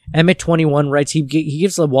 Emmett21 writes, he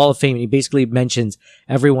gives the Wall of Fame and he basically mentions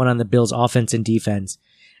everyone on the Bills offense and defense.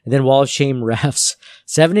 And then Wall of Shame refs.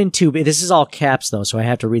 7-2. This is all caps though, so I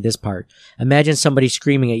have to read this part. Imagine somebody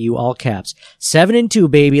screaming at you, all caps. 7-2,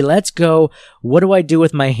 baby. Let's go. What do I do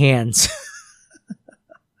with my hands?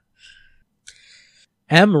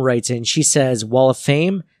 M writes in, she says, Wall of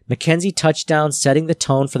Fame, McKenzie touchdown setting the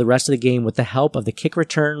tone for the rest of the game with the help of the kick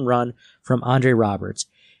return run from Andre Roberts.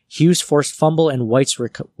 Hughes forced fumble and White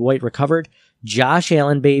recovered. Josh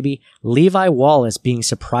Allen, baby. Levi Wallace being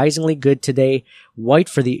surprisingly good today. White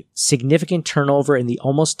for the significant turnover and the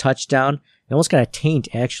almost touchdown. He almost got a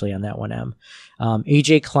taint, actually, on that one, M.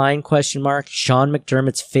 AJ Klein, question mark. Sean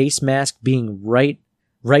McDermott's face mask being right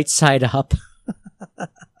side up.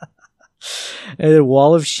 And then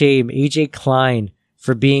Wall of Shame, AJ Klein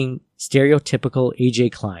for being stereotypical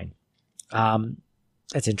AJ Klein.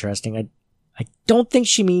 That's interesting. I don't think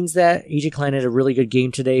she means that. AJ Klein had a really good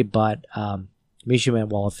game today, but maybe she meant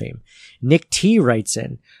Wall of Fame. Nick T writes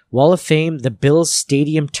in, Wall of Fame, the Bills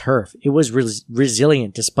stadium turf. It was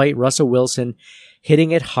resilient despite Russell Wilson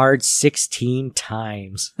hitting it hard 16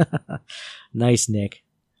 times. Nice, Nick.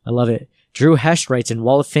 I love it. Drew Hesh writes in,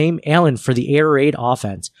 Wall of Fame, Allen for the air raid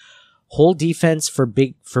offense. Whole defense for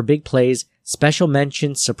big plays. Special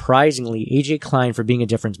mention, surprisingly, AJ Klein for being a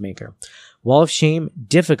difference maker. Wall of Shame,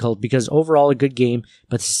 difficult because overall a good game,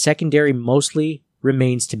 but the secondary mostly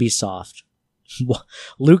remains to be soft.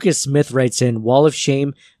 Lucas Smith writes in, Wall of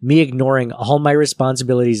Shame, me ignoring all my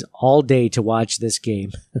responsibilities all day to watch this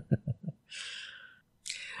game.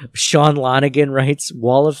 Sean Lonigan writes,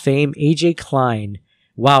 Wall of Fame, AJ Klein.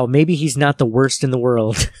 Wow, maybe he's not the worst in the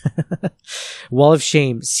world. Wall of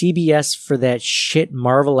Shame, CBS for that shit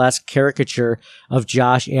Marvel-esque caricature of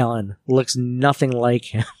Josh Allen. Looks nothing like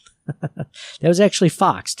him. That was actually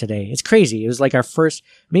Fox today. It's crazy. It was like our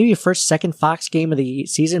second Fox game of the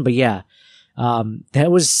season, but yeah.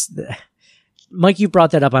 That was, Mike, you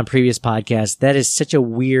brought that up on previous podcasts. That is such a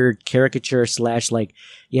weird caricature /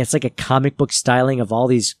 it's like a comic book styling of all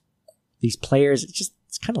these players.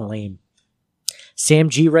 It's kind of lame. Sam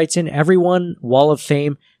G writes in, everyone, Wall of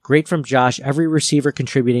Fame, Great from Josh. Every receiver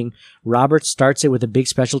contributing. Robert starts it with a big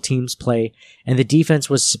special teams play, and the defense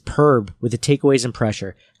was superb with the takeaways and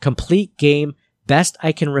pressure. Complete game. Best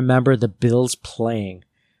I can remember the Bills playing.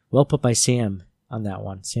 Well put by Sam on that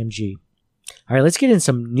one. Sam G. All right, let's get in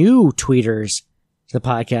some new tweeters to the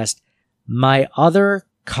podcast. My other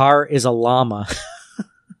car is a llama.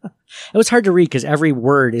 It was hard to read because every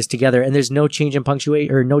word is together and there's no change in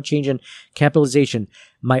punctuation or no change in capitalization.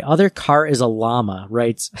 My other car is a llama,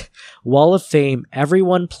 writes Wall of Fame.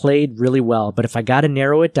 Everyone played really well, but if I got to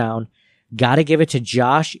narrow it down, got to give it to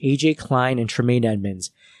Josh, AJ Klein, and Tremaine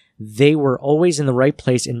Edmonds. They were always in the right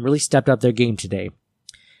place and really stepped up their game today.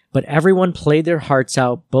 But everyone played their hearts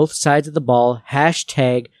out, both sides of the ball.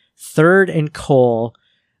 Hashtag third and Cole.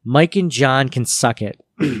 Mike and John can suck it.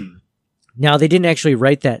 Now, they didn't actually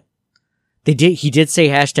write that. He did say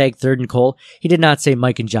hashtag third and Cole. He did not say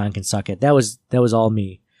Mike and John can suck it. That was all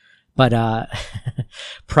me. But,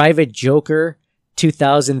 Private Joker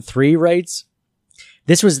 2003 writes,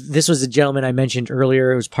 this was a gentleman I mentioned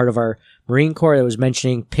earlier. It was part of our Marine Corps that was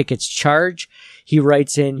mentioning Pickett's charge. He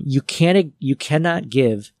writes in, you can't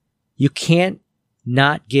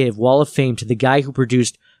not give Wall of Fame to the guy who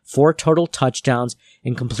produced 4 total touchdowns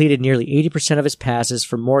and completed nearly 80% of his passes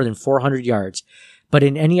for more than 400 yards. But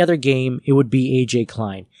in any other game, it would be AJ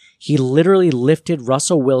Klein. He literally lifted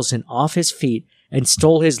Russell Wilson off his feet and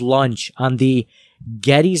stole his lunch on the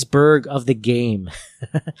Gettysburg of the game.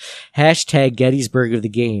 Hashtag Gettysburg of the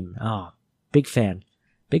game. Oh, big fan.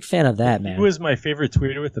 Big fan of that, man. He was my favorite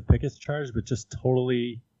tweeter with the Pickett's charge, but just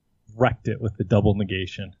totally wrecked it with the double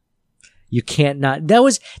negation. You can't not.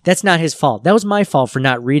 That's not his fault. That was my fault for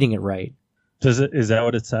not reading it right. Is that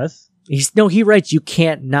what it says? He writes, you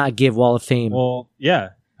can't not give Wall of Fame. Well, yeah.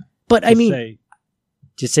 But I mean,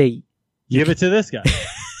 just say, give it to this guy.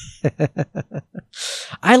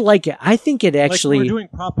 I like it. I think it actually. Like we're doing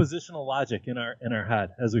propositional logic in our head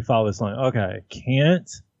as we follow this line. Okay, can't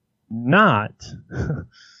not.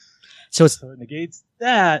 So it negates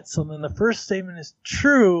that. So then the first statement is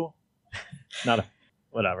true.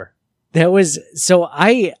 Whatever. That was so.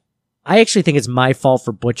 I actually think it's my fault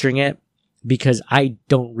for butchering it because I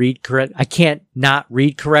don't read correct. I can't not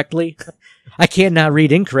read correctly. I can't not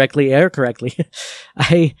read incorrectly or correctly.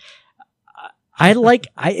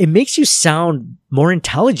 It makes you sound more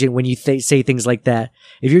intelligent when you say things like that.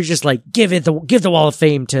 If you're just like, give the Wall of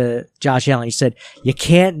Fame to Josh Allen. You said, you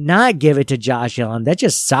can't not give it to Josh Allen. That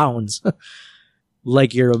just sounds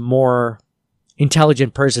like you're a more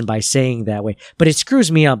intelligent person by saying that way. But it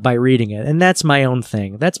screws me up by reading it. And that's my own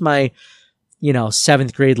thing. That's my,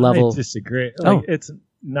 7th grade level. I disagree. It's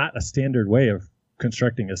not a standard way of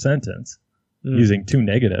constructing a sentence using 2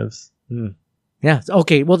 negatives. Yeah.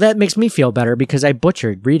 Okay. Well, that makes me feel better because I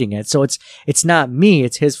butchered reading it. So it's not me.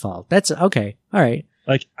 It's his fault. That's okay. All right.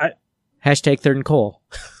 Like hashtag third and Cole.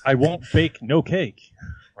 I won't bake no cake.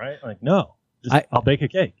 Right? Like, no, I'll bake a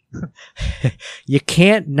cake. You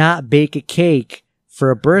can't not bake a cake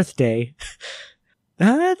for a birthday.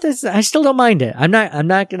 I still don't mind it. I'm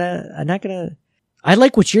not gonna. I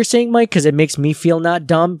like what you're saying, Mike, because it makes me feel not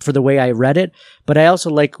dumb for the way I read it. But I also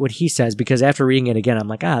like what he says because after reading it again, I'm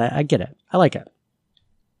like, I get it. I like it.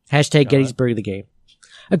 Hashtag Gettysburg of the game.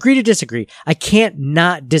 Agree to disagree. I can't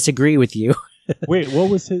not disagree with you. Wait,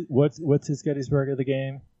 what's his Gettysburg of the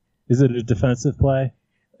game? Is it a defensive play?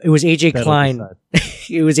 It was AJ Klein.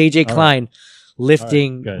 It was AJ Klein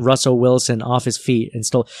lifting Russell Wilson off his feet and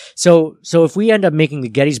stole. So if we end up making the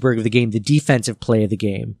Gettysburg of the game the defensive play of the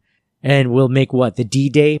game, and we'll make the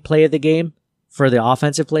D-Day play of the game for the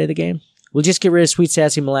offensive play of the game, we'll just get rid of Sweet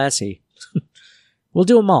Sassy Molassy. We'll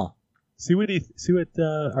do them all. See what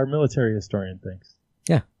our military historian thinks.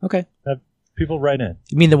 Yeah. Okay. Have people write in.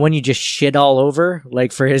 You mean the one you just shit all over,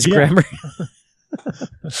 like for his grammar?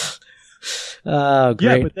 Oh,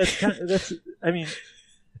 great. Yeah, but that's. I mean,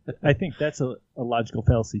 I think that's a logical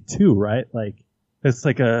fallacy too, right? Like, it's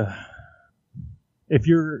like if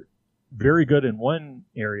you're very good in one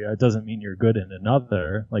area, it doesn't mean you're good in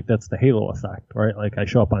another. Like, that's the halo effect, right? Like, I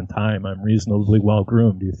show up on time, I'm reasonably well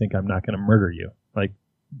groomed. Do you think I'm not going to murder you? Like,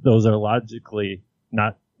 those are logically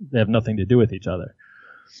they have nothing to do with each other,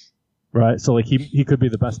 right? So, like, he could be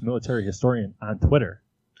the best military historian on Twitter,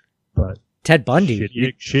 but Ted Bundy,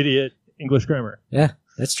 shitty at English grammar. Yeah,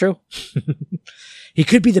 that's true. He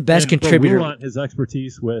could be the best contributor. We want his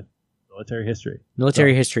expertise with military history.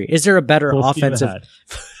 History. Is there a better offensive?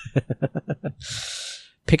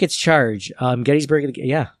 Pickett's charge. Gettysburg.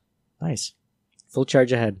 Yeah, nice. Full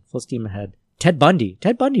charge ahead. Full steam ahead. Ted Bundy.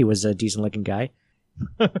 Ted Bundy was a decent looking guy.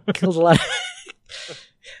 Killed a lot.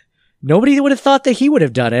 Nobody would have thought that he would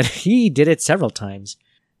have done it. He did it several times.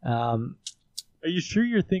 Are you sure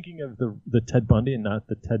you're thinking of the Ted Bundy and not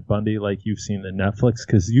the Ted Bundy like you've seen in Netflix?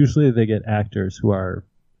 Because usually they get actors who are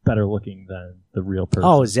better looking than the real person.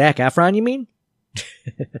 Oh, Zac Efron, you mean?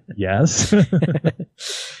 Yes.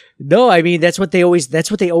 No, I mean that's what they always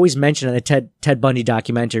mention in the Ted Bundy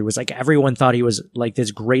documentary was like everyone thought he was like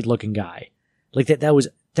this great looking guy. Like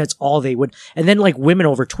that's all they would. And then like women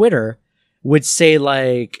over Twitter would say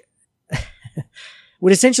like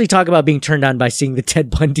would essentially talk about being turned on by seeing the Ted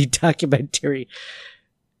Bundy documentary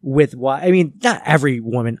with why. I mean, not every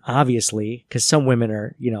woman, obviously, because some women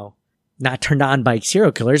are, not turned on by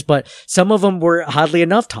serial killers, but some of them were oddly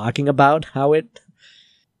enough talking about how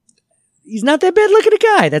he's not that bad looking a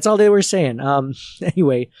guy. That's all they were saying.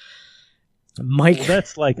 Anyway, Mike. Well,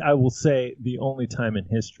 that's like, I will say, the only time in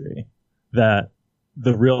history that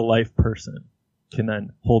the real life person can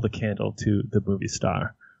then hold a candle to the movie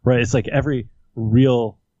star, right? It's like every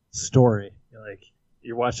real story, like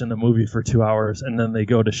you're watching the movie for 2 hours and then they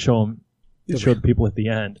go to show the people at the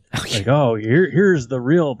end, like, oh, here's the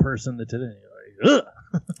real person that did it.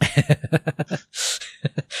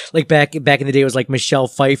 Like, like back in the day, it was like Michelle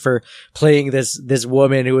Pfeiffer playing this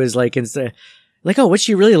woman who was like, oh, what's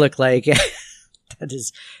she really look like?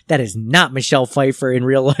 that is not Michelle Pfeiffer in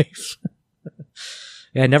real life.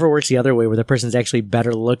 Yeah, it never works the other way where the person's actually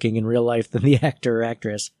better looking in real life than the actor or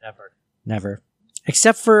actress. Never.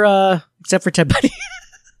 Except for Ted Bundy.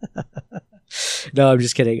 No, I'm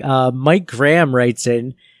just kidding. Mike Graham writes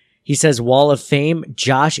in, he says, Wall of Fame,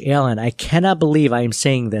 Josh Allen. I cannot believe I am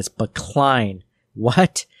saying this, but Klein.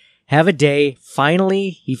 What? Have a day. Finally,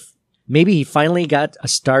 he finally got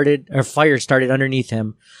fire started underneath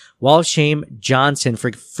him. Wall of Shame, Johnson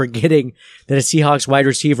for forgetting that a Seahawks wide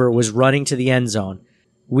receiver was running to the end zone.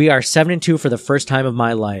 We are 7-2 for the first time of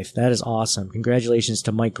my life. That is awesome. Congratulations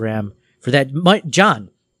to Mike Graham for that. John,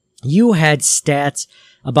 you had stats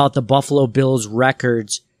about the Buffalo Bills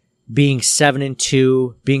records being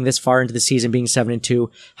 7-2, being this far into the season, being 7-2,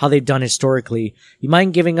 how they've done historically. You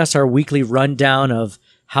mind giving us our weekly rundown of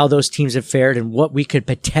how those teams have fared and what we could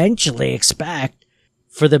potentially expect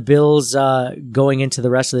for the Bills going into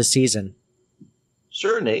the rest of the season?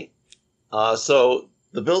 Sure, Nate. So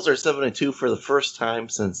the Bills are 7-2 for the first time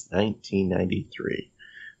since 1993.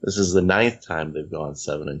 This is the 9th time they've gone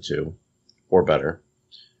 7-2 or better.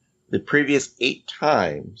 The previous 8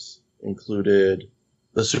 times included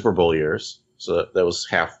the Super Bowl years, so that was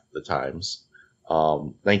half the times.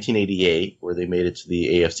 1988, where they made it to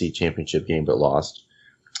the AFC Championship game but lost.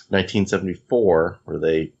 1974, where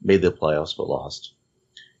they made the playoffs but lost.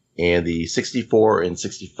 And the 64 and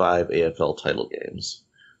 65 AFL title games.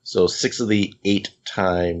 So 6 of the 8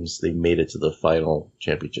 times they made it to the final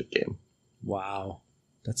championship game. Wow.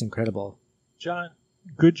 That's incredible. John,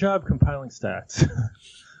 good job compiling stats.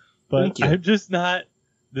 But I'm just not,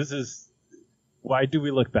 why do we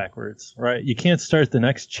look backwards, right? You can't start the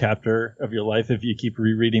next chapter of your life if you keep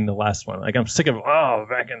rereading the last one. Like, I'm sick of,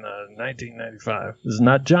 back in the 1995. This is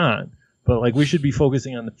not John. But, like, we should be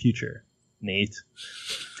focusing on the future, Nate.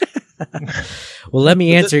 Well, let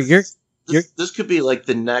me answer. This could be, like,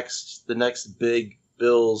 the next big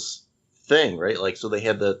Bills thing, right? Like, so they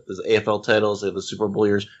had the AFL titles, they had the Super Bowl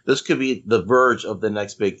years. This could be the verge of the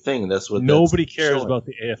next big thing. That's what nobody cares about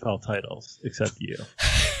the AFL titles except you.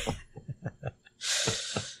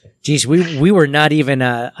 Geez, we were not even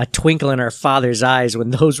a twinkle in our father's eyes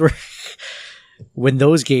when those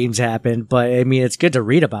games happened. But I mean, it's good to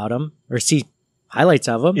read about them or see highlights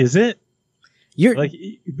of them. Is it? You're like,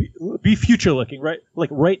 be future looking, right? Like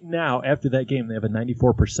right now, after that game, they have a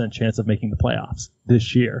 94% chance of making the playoffs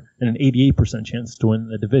this year and an 88% chance to win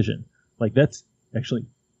the division. Like, that's actually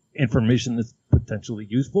information that's potentially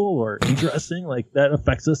useful or interesting. Like, that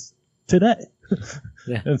affects us today.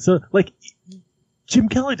 Yeah. And so, like, Jim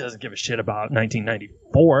Kelly doesn't give a shit about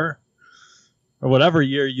 1994 or whatever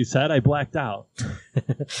year you said. I blacked out.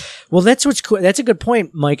 Well, that's what's cool. That's a good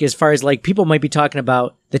point, Mike, as far as like people might be talking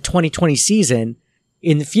about the 2020 season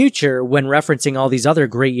in the future when referencing all these other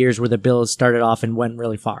great years where the Bills started off and went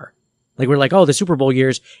really far. Like we're like, oh, the Super Bowl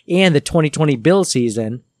years and the 2020 Bills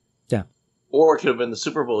season. Yeah. Or it could have been the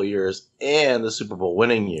Super Bowl years and the Super Bowl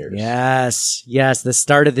winning years. Yes. The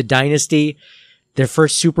start of the dynasty, their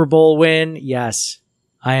first Super Bowl win. Yes.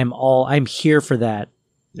 I'm here for that.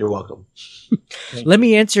 You're welcome. Let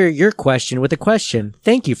me answer your question with a question.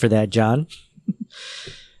 Thank you for that, John.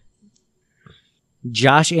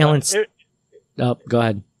 Josh Allen. Go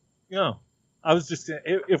ahead. No, I was just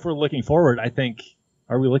if we're looking forward, I think.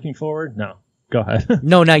 Are we looking forward? No. Go ahead.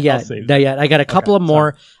 No, not yet. Not yet. I got a couple of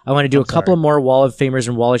more. I want to do a couple of more Wall of Famers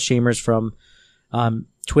and Wall of Shamers from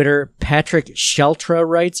Twitter, Patrick Sheltra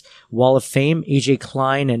writes, Wall of Fame, AJ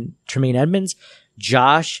Klein and Tremaine Edmonds,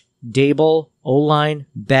 Josh, Dable, O-line,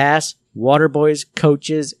 Bass, Waterboys,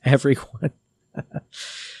 coaches, everyone.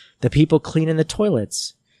 The people cleaning the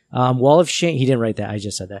toilets. Wall of Shame, he didn't write that, I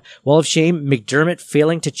just said that. Wall of Shame, McDermott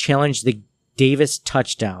failing to challenge the Davis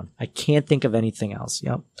touchdown. I can't think of anything else.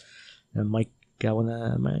 Yep. And Mike got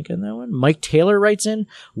one, Mike on that one. Mike Taylor writes in,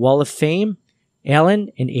 Wall of Fame, Allen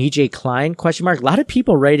and AJ Klein, question mark. A lot of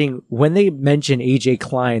people writing when they mention AJ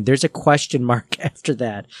Klein, there's a question mark after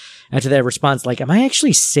that response. Like, am I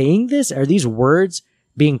actually saying this? Are these words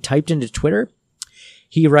being typed into Twitter?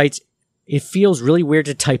 He writes, it feels really weird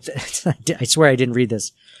to type this. I swear I didn't read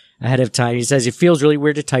this ahead of time. He says, it feels really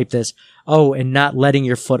weird to type this. Oh, and not letting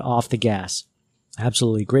your foot off the gas.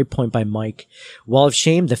 Absolutely. Great point by Mike. Wall of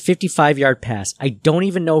Shame, the 55-yard pass. I don't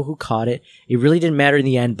even know who caught it. It really didn't matter in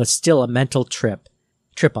the end, but still a mental trip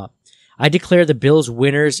up. I declare the Bills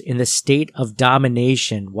winners in the state of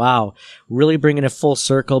domination. Wow. Really bringing it full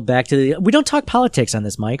circle back to we don't talk politics on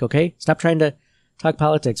this, Mike, okay? Stop trying to talk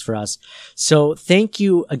politics for us. So thank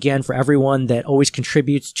you again for everyone that always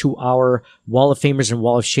contributes to our Wall of Famers and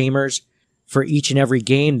Wall of Shamers for each and every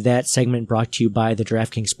game. That segment brought to you by the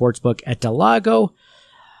DraftKings Sportsbook at Del Lago.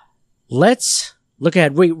 Let's look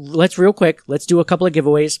at, let's real quick, let's do a couple of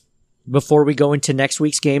giveaways before we go into next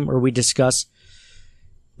week's game where we discuss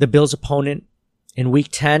the Bills' opponent in Week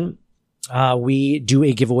 10. We do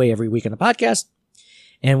a giveaway every week on the podcast.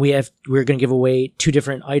 And we're going to give away two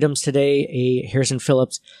different items today, a Harrison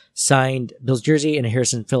Phillips signed Bills jersey and a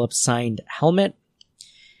Harrison Phillips signed helmet.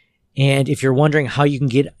 And if you're wondering how you can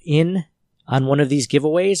get in on one of these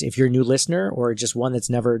giveaways, if you're a new listener or just one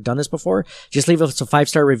that's never done this before, just leave us a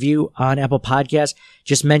 5-star review on Apple Podcasts.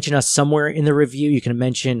 Just mention us somewhere in the review. You can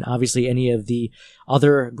mention, obviously, any of the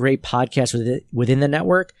other great podcasts within the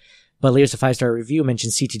network, but leave us a 5-star review.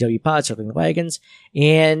 Mention CTW Pod, Circling the Wagons,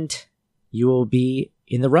 and you will be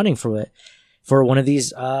in the running for one of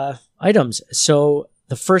these items. So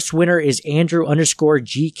the first winner is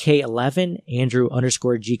Andrew_GK11,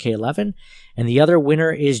 Andrew_GK11. And the other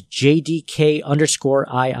winner is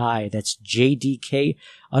JDK_II. That's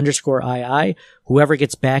JDK_II. Whoever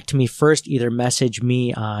gets back to me first, either message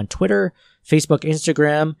me on Twitter, Facebook,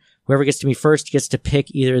 Instagram. Whoever gets to me first gets to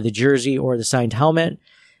pick either the jersey or the signed helmet.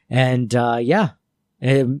 And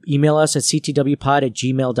email us at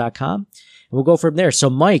ctwpod@gmail.com. And we'll go from there. So,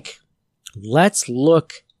 Mike, let's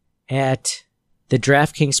look at the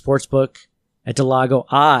DraftKings Sportsbook at Del Lago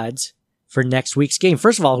odds for next week's game.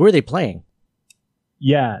 First of all, who are they playing?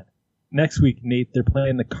 Yeah, next week, Nate, they're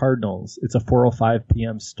playing the Cardinals. It's a 4:05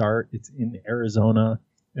 p.m. start. It's in Arizona,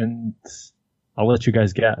 and I'll let you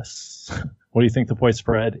guys guess. What do you think the point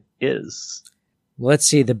spread is? Let's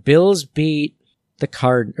see. The Bills beat the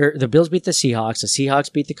Bills beat the Seahawks. The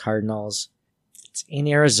Seahawks beat the Cardinals. It's in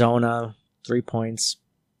Arizona. 3 points.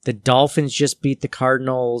 The Dolphins just beat the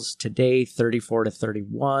Cardinals today,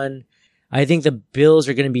 34-31. I think the Bills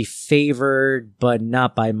are going to be favored, but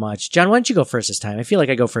not by much. John, why don't you go first this time? I feel like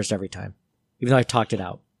I go first every time, even though I've talked it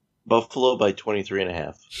out. Buffalo by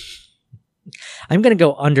 23.5. I'm going to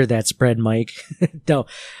go under that spread, Mike. No,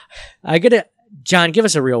 John, give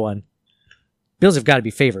us a real one. Bills have got to be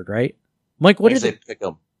favored, right? Mike, what is it? Pick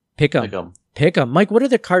 'em. Pick 'em. Mike, what are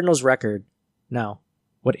the Cardinals' record now?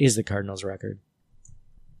 What is the Cardinals' record?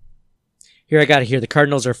 Here, I got it here. The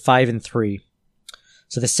Cardinals are 5-3.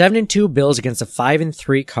 So the 7-2 Bills against the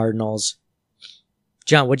 5-3 Cardinals.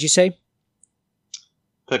 John, what'd you say?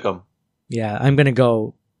 Pick 'em. Yeah, I'm going to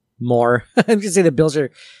go more. I'm going to say the Bills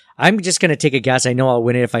are... I'm just going to take a guess. I know I'll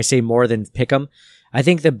win it if I say more than pick 'em. I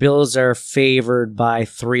think the Bills are favored by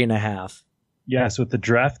 3.5. Yes, with the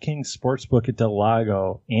DraftKings Sportsbook at Del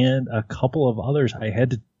Lago and a couple of others, I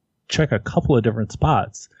had to check a couple of different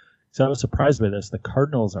spots. So I was surprised by this. The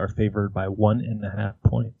Cardinals are favored by 1.5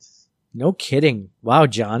 points. No kidding. Wow,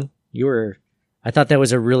 John. I thought that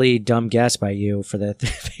was a really dumb guess by you for that.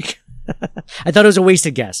 I thought it was a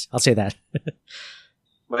wasted guess. I'll say that.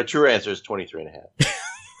 My true answer is 23.5.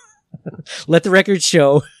 Let the record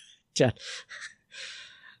show. John.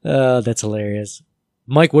 Oh, that's hilarious.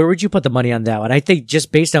 Mike, where would you put the money on that one? I think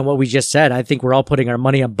just based on what we just said, I think we're all putting our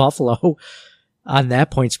money on Buffalo on that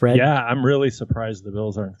point spread. Yeah, I'm really surprised the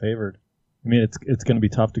Bills aren't favored. I mean, it's going to be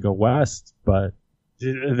tough to go west, but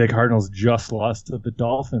the Cardinals just lost to the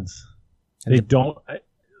Dolphins.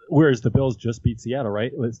 Whereas the Bills just beat Seattle,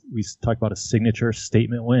 right? We talked about a signature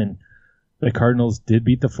statement win. The Cardinals did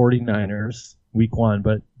beat the 49ers week 1,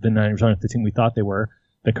 but the Niners aren't the team we thought they were.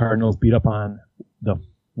 The Cardinals beat up on the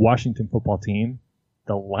Washington football team.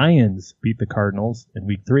 The Lions beat the Cardinals in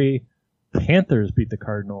week 3. Panthers beat the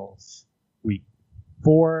Cardinals week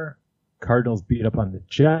 4. Cardinals beat up on the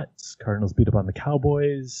Jets. Cardinals beat up on the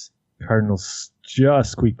Cowboys. Cardinals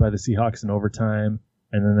just squeaked by the Seahawks in overtime,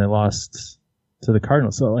 and then they lost to the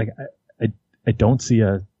Cardinals. So, like, I don't see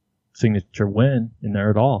a signature win in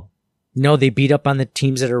there at all. No, they beat up on the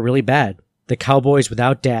teams that are really bad. The Cowboys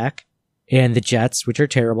without Dak and the Jets, which are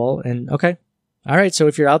terrible. And okay. All right. So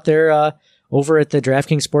if you're out there over at the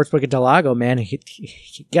DraftKings Sportsbook at Del Lago, man, you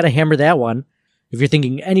got to hammer that one. If you're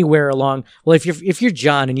thinking anywhere along, well, if you're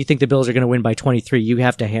John and you think the Bills are going to win by 23, you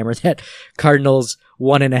have to hammer that Cardinals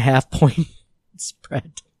 1.5 point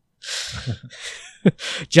spread.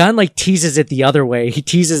 John like teases it the other way. He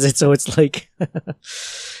teases it so it's like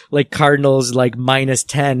Cardinals like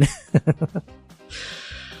 -10,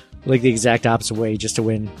 like the exact opposite way, just to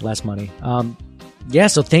win less money. Yeah.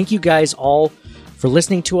 So thank you guys all for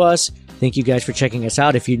listening to us. Thank you guys for checking us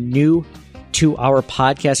out. If you're new to our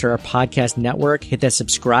podcast or our podcast network, hit that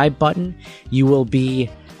subscribe button. You will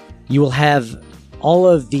have all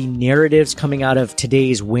of the narratives coming out of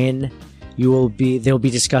today's win. They'll be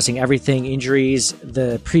discussing everything, injuries,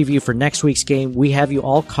 the preview for next week's game. We have you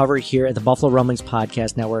all covered here at the Buffalo Rumblings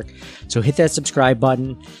Podcast Network. So hit that subscribe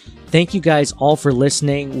button. Thank you guys all for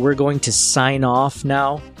listening. We're going to sign off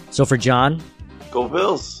now. So for John, go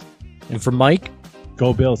Bills. And for Mike,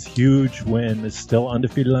 go Bills. Huge win. Is still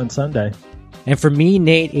undefeated on Sunday. And for me,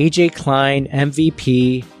 Nate, AJ Klein,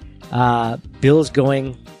 MVP, Bills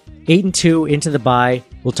going 8-2 into the bye.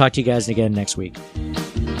 We'll talk to you guys again next week.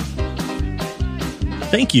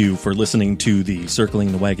 Thank you for listening to the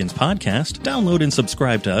Circling the Wagons podcast. Download and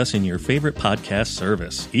subscribe to us in your favorite podcast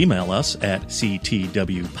service. Email us at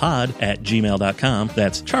ctwpod@gmail.com.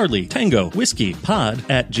 That's Charlie Tango Whiskey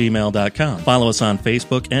Pod@gmail.com. Follow us on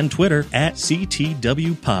Facebook and Twitter at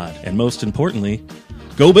CTWPod. And most importantly,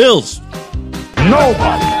 go Bills!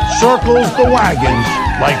 Nobody circles the wagons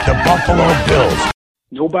like the Buffalo Bills.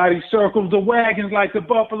 Nobody circles the wagons like the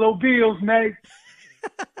Buffalo Bills, Nate.